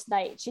first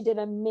night, she did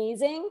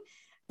amazing.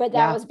 But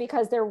that was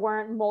because there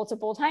weren't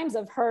multiple times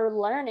of her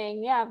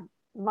learning. Yeah,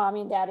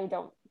 mommy and daddy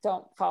don't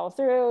don't follow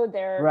through,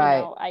 they're,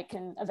 Right. I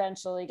can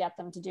eventually get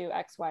them to do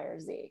X, Y, or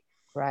Z.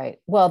 Right.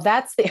 Well,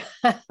 that's the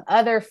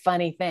other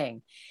funny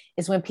thing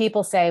is when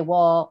people say,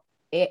 well,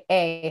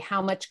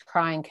 how much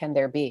crying can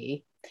there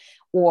be?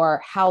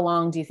 Or how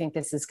long do you think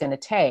this is going to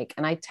take?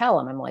 And I tell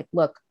them, I'm like,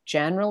 look,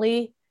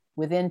 generally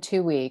within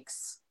 2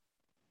 weeks,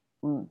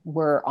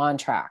 we're on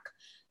track.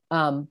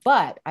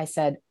 But I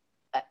said,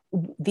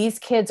 these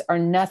kids are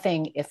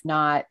nothing if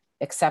not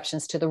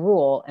exceptions to the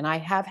rule. And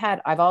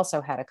I've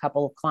also had a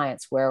couple of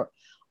clients where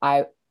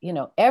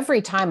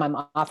every time I'm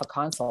off a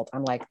consult,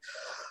 I'm like,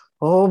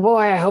 oh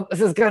boy, I hope this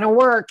is going to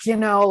work.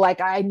 Like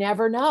I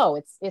never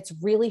know. It's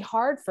really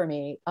hard for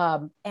me.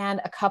 And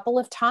a couple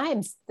of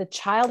times the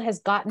child has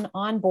gotten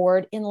on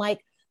board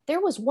there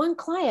was one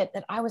client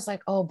that I was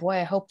like, oh boy,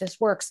 I hope this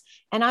works.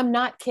 And I'm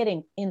not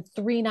kidding. In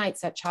 3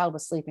 nights, that child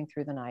was sleeping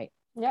through the night.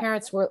 Yep.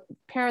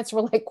 Parents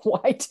were like,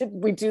 why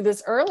didn't we do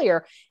this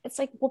earlier? It's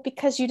like, well,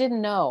 because you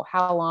didn't know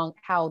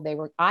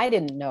I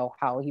didn't know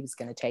how he was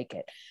going to take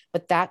it,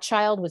 but that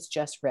child was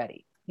just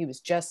ready. He was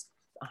just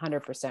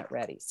 100%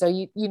 ready. So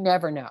you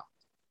never know.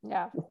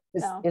 Yeah.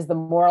 Is the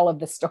moral of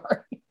the story.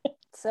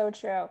 So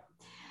true.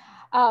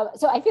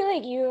 So I feel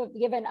like you've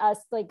given us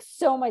like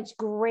so much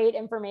great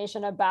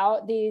information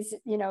about these,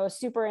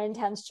 super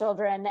intense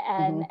children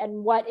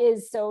and what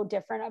is so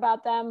different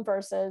about them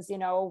versus,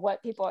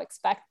 what people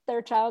expect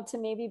their child to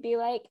maybe be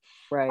like.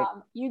 Right.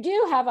 You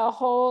do have a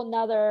whole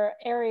nother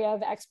area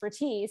of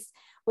expertise,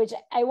 which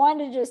I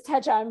wanted to just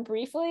touch on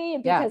briefly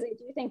because I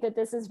do think that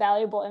this is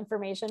valuable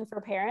information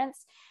for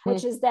parents,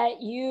 which is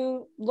that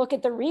you look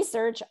at the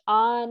research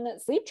on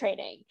sleep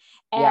training.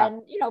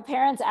 And,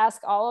 parents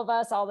ask all of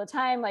us all the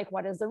time, like,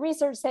 what does the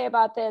research say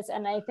about this?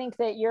 And I think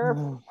that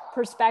your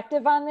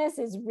perspective on this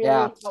is really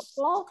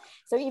helpful.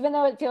 So even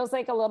though it feels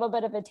like a little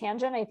bit of a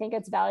tangent, I think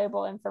it's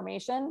valuable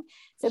information.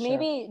 So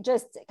maybe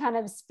just kind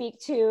of speak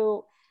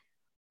to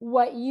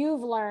what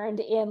you've learned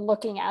in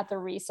looking at the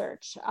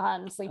research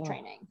on sleep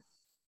training.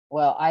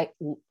 Well, I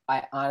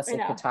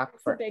honestly could talk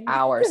for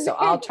hours, so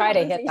I'll try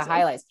to hit the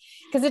highlights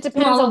because it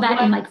depends on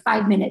that in like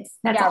 5 minutes.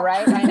 That's all.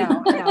 Right. I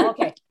know.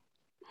 Okay.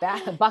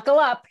 Buckle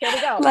up. Here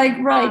we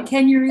go.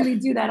 Can you really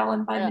do that all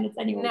in 5 minutes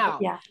anyway? No.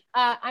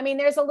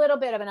 There's a little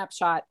bit of an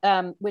upshot,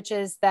 which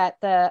is that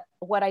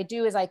what I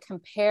do is I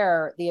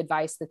compare the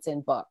advice that's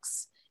in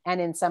books and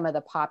in some of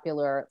the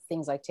popular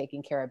things like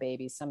Taking Care of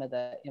Babies, some of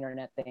the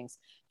internet things,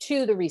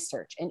 to the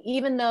research. And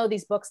even though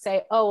these books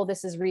say, oh, well,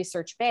 this is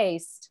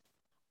research-based,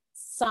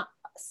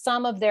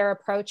 some of their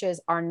approaches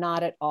are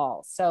not at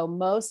all. So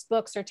most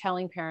books are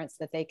telling parents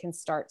that they can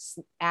start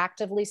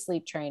actively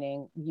sleep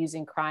training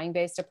using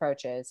crying-based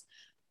approaches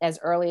as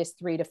early as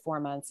 3 to 4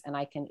 months. And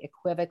I can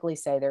equivocally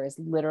say there is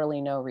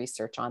literally no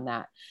research on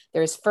that.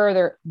 There is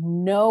further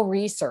no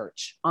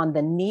research on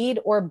the need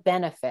or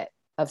benefit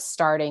of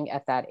starting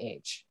at that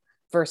age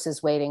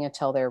versus waiting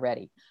until they're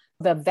ready.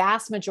 The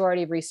vast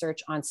majority of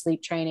research on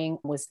sleep training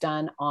was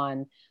done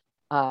on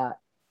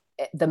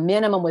the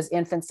minimum was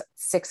infants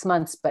 6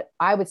 months, but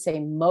I would say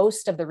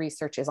most of the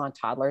research is on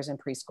toddlers and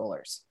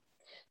preschoolers.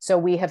 So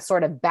we have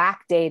sort of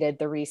backdated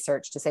the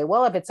research to say,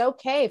 well, if it's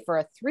okay for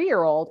a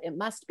 3-year-old, it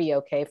must be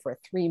okay for a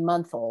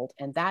 3-month-old.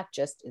 And that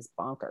just is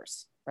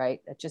bonkers,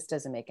 right? That just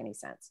doesn't make any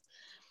sense.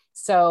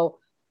 So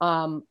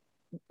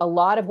a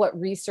lot of what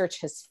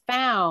research has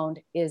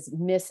found is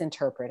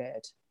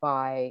misinterpreted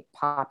by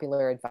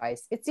popular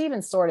advice. It's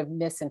even sort of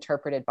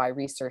misinterpreted by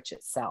research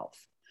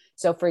itself.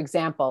 So for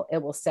example, it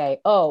will say,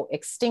 oh,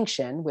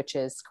 extinction, which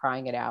is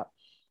crying it out,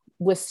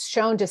 was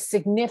shown to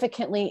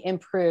significantly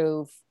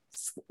improve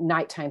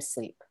nighttime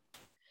sleep.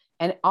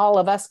 And all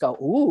of us go,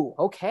 ooh,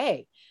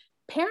 okay.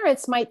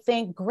 Parents might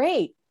think,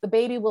 great, the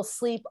baby will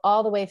sleep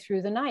all the way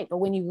through the night. But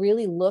when you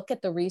really look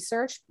at the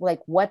research, like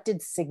what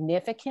did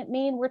significant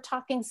mean? We're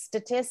talking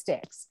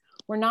statistics.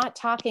 We're not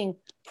talking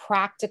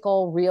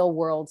practical real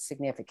world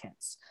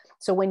significance.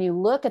 So when you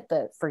look at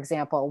for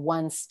example,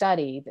 one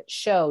study that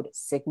showed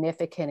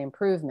significant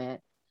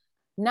improvement,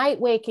 night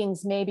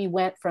wakings maybe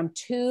went from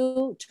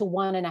 2 to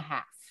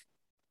 1.5.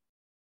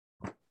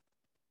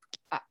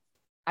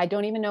 I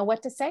don't even know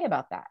what to say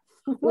about that.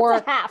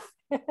 What's a half?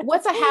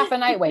 What's a half a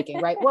night waking,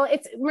 right? Well,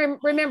 it's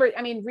remember,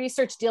 I mean,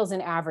 research deals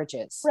in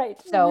averages,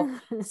 right? So,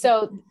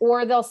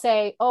 or they'll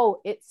say, oh,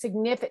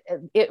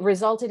 it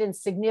resulted in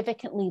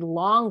significantly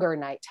longer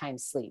nighttime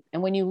sleep.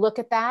 And when you look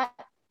at that,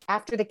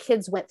 after the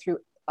kids went through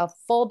a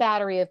full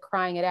battery of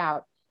crying it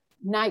out,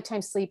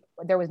 nighttime sleep,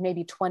 there was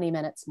maybe 20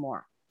 minutes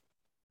more.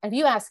 And if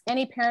you ask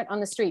any parent on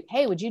the street,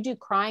 hey, would you do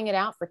crying it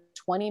out for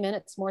 20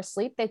 minutes more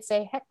sleep? They'd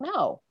say, heck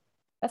no,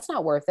 that's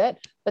not worth it.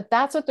 But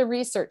that's what the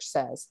research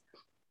says.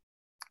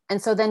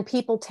 And so then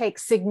people take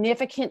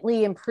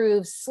significantly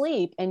improved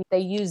sleep and they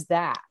use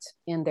that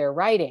in their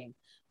writing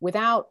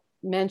without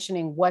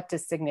mentioning what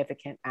does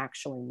significant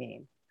actually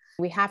mean.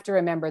 We have to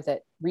remember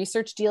that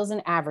research deals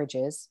in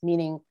averages,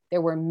 meaning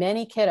there were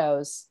many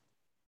kiddos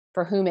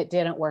for whom it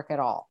didn't work at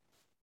all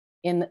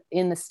in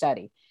the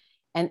study.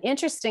 And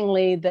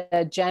interestingly,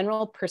 the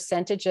general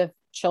percentage of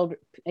children,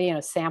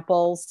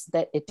 samples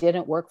that it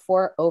didn't work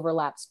for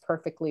overlaps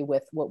perfectly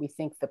with what we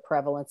think the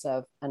prevalence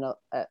of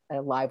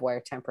a live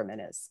wire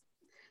temperament is.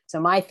 So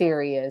my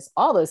theory is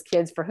all those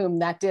kids for whom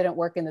that didn't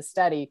work in the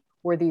study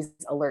were these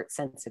alert,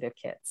 sensitive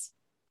kids,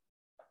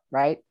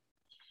 right?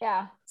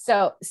 Yeah.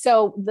 So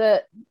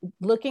the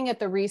looking at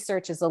the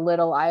research is a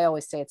little, I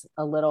always say it's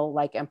a little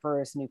like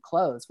emperor's new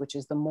clothes, which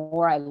is the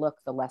more I look,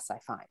 the less I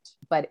find.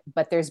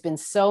 But there's been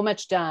so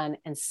much done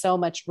and so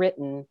much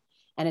written,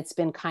 and it's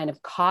been kind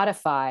of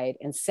codified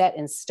and set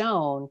in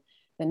stone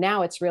that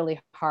now it's really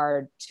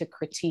hard to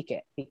critique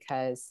it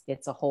because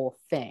it's a whole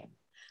thing.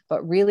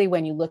 But really,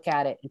 when you look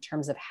at it in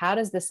terms of how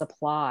does this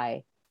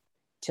apply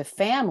to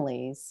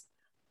families,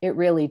 it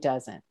really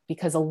doesn't,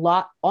 because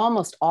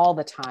almost all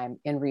the time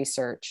in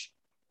research,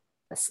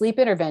 sleep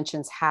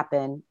interventions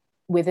happen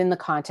within the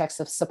context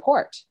of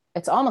support.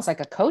 It's almost like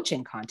a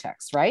coaching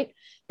context, right?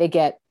 They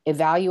get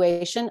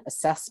evaluation,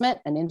 assessment,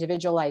 an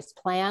individualized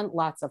plan,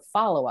 lots of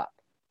follow-up,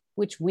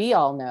 which we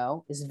all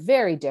know is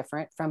very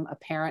different from a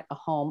parent at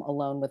home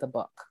alone with a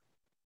book,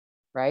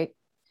 right?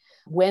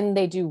 When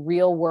they do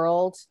real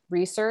world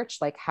research,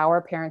 like how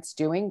are parents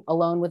doing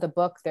alone with a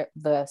book,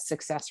 the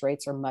success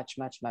rates are much,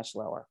 much, much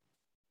lower.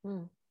 I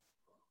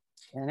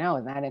know,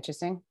 isn't that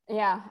interesting?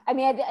 Yeah. I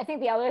mean, I think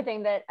the other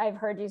thing that I've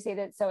heard you say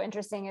that's so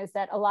interesting is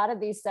that a lot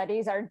of these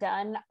studies are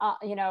done,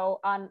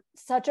 on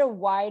such a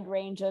wide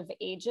range of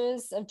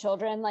ages of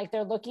children. Like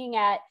they're looking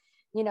at,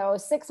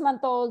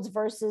 6-month-olds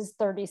versus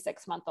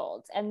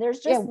 36-month-olds. And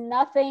there's just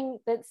nothing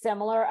that's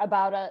similar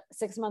about a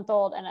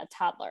 6-month-old and a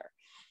toddler.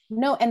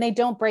 No, and they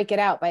don't break it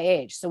out by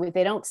age. So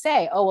they don't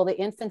say, oh, well, the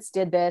infants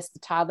did this, the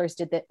toddlers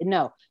did that.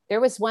 No,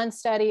 there was one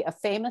study, a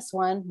famous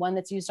one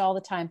that's used all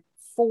the time,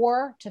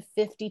 4 to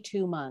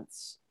 52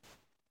 months.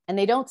 And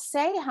they don't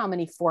say how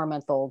many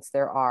 4-month-olds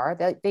there are.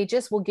 They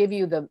just will give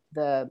you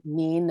the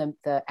mean,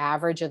 the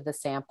average of the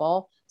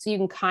sample. So you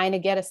can kind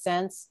of get a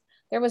sense.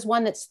 There was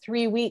one that's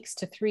 3 weeks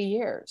to 3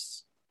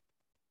 years.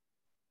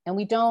 And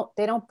they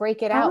don't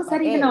break it out. How is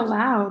that even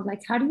allowed?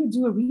 Like, how do you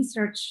do a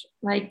research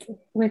like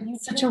with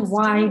such a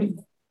wide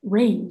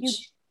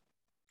range?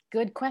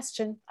 Good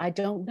question. I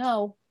don't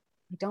know.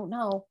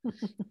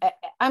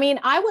 I mean,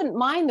 I wouldn't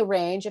mind the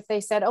range if they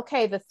said,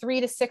 okay, the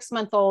 3 to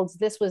 6-month-olds,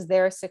 this was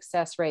their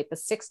success rate. The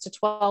 6 to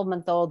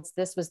 12-month-olds,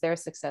 this was their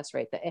success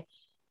rate.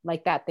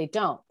 Like that, they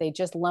don't. They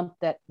just lump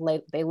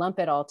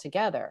it all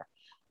together.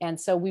 And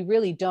so we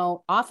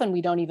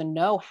don't even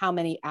know how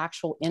many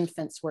actual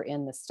infants were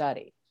in the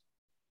study.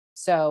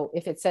 So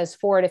if it says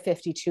 4 to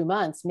 52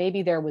 months,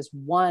 maybe there was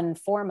one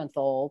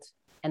 4-month-old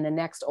and the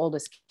next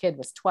oldest kid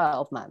was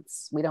 12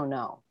 months. We don't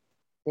know.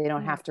 They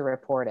don't have to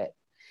report it.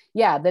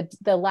 Yeah,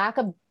 the lack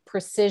of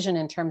precision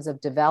in terms of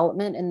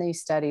development in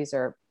these studies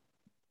are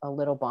a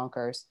little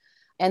bonkers.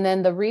 And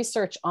then the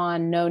research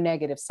on no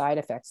negative side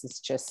effects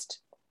is just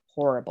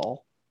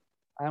horrible.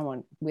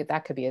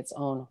 That could be its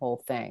own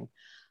whole thing.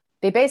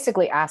 They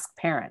basically ask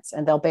parents,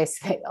 and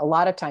a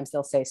lot of times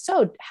they'll say,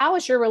 so how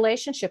is your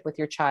relationship with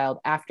your child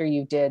after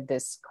you did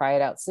this cry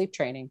it out sleep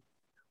training?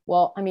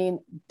 Well, I mean,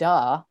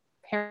 duh,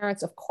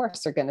 parents of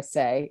course are going to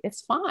say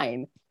it's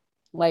fine.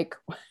 Like,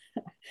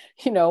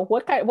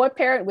 what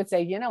parent would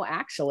say,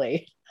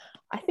 actually,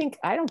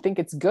 I don't think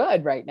it's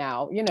good right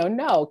now,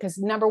 no, because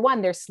number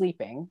one, they're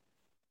sleeping.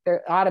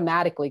 They're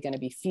automatically going to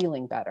be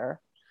feeling better.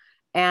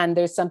 And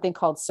there's something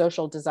called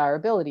social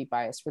desirability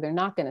bias, where they're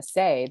not going to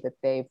say that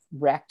they've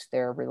wrecked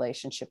their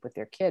relationship with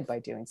their kid by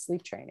doing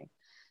sleep training.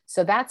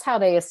 So that's how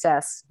they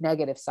assess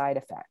negative side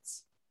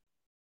effects.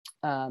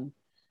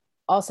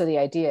 Also, the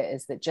idea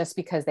is that just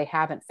because they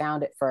haven't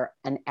found it for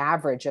an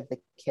average of the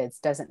kids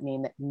doesn't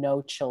mean that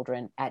no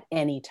children at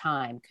any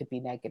time could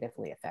be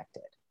negatively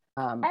affected.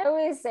 I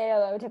always say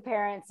hello to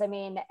parents. I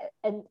mean,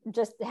 and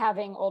just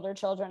having older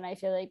children, I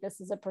feel like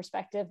this is a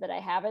perspective that I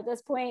have at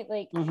this point.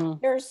 Like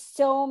there's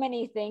so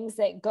many things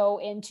that go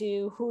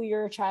into who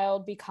your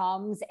child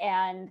becomes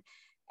and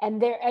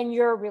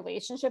your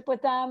relationship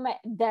with them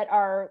that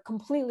are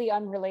completely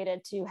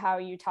unrelated to how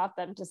you taught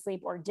them to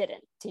sleep or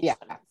didn't teach them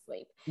to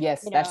sleep.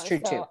 Yes, that's true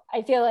too.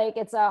 I feel like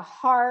it's a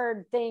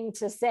hard thing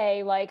to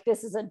say, like,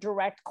 this is a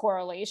direct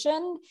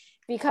correlation,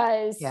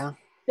 because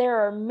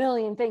there are a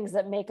million things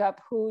that make up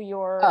who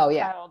your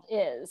child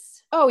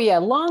is. Oh yeah.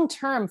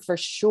 Long-term for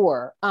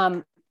sure.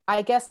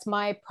 I guess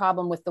my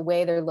problem with the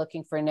way they're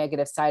looking for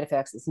negative side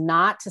effects is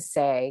not to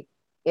say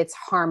it's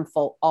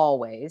harmful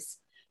always,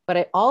 but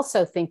I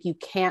also think you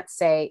can't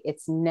say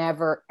it's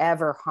never,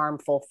 ever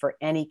harmful for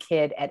any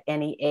kid at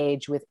any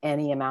age with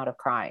any amount of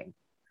crying,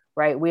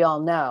 right? We all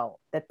know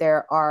that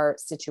there are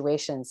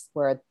situations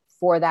where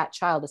for that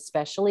child,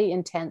 especially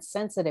intense,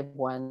 sensitive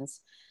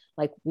ones,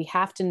 like we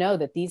have to know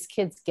that these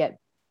kids get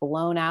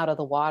blown out of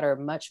the water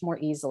much more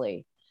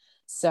easily.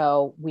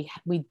 So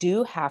we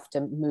do have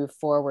to move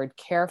forward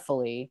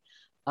carefully.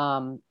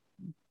 And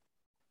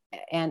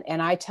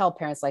I tell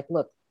parents, like,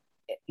 look,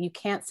 you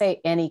can't say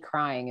any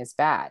crying is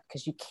bad,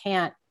 because you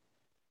can't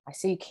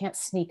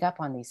sneak up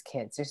on these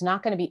kids. There's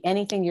not going to be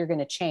anything you're going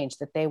to change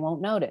that they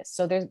won't notice.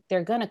 So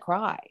they're going to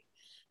cry.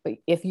 But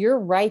if you're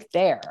right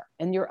there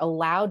and you're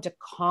allowed to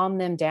calm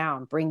them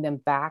down, bring them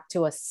back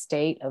to a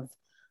state of,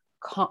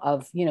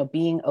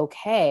 being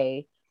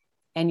okay,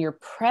 and you're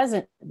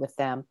present with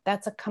them,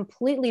 that's a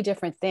completely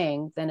different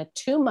thing than a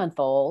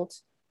 2-month-old.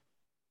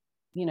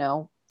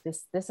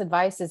 This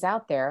advice is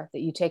out there that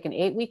you take an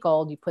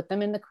 8-week-old, you put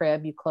them in the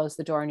crib, you close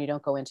the door, and you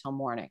don't go until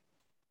morning.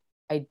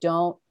 I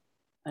don't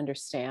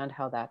understand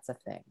how that's a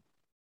thing.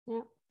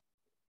 Yeah.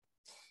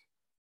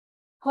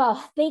 Well,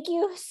 thank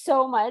you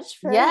so much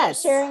for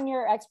sharing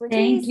your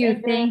expertise.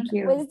 Thank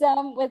you.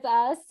 Wisdom with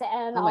us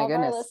and all of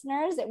our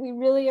listeners. We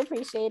really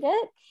appreciate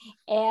it.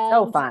 And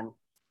so fun.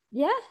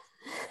 Yeah.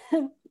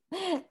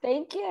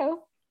 Thank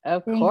you.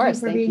 Of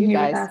course. Thank you for being here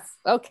guys. with us.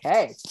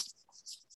 Okay.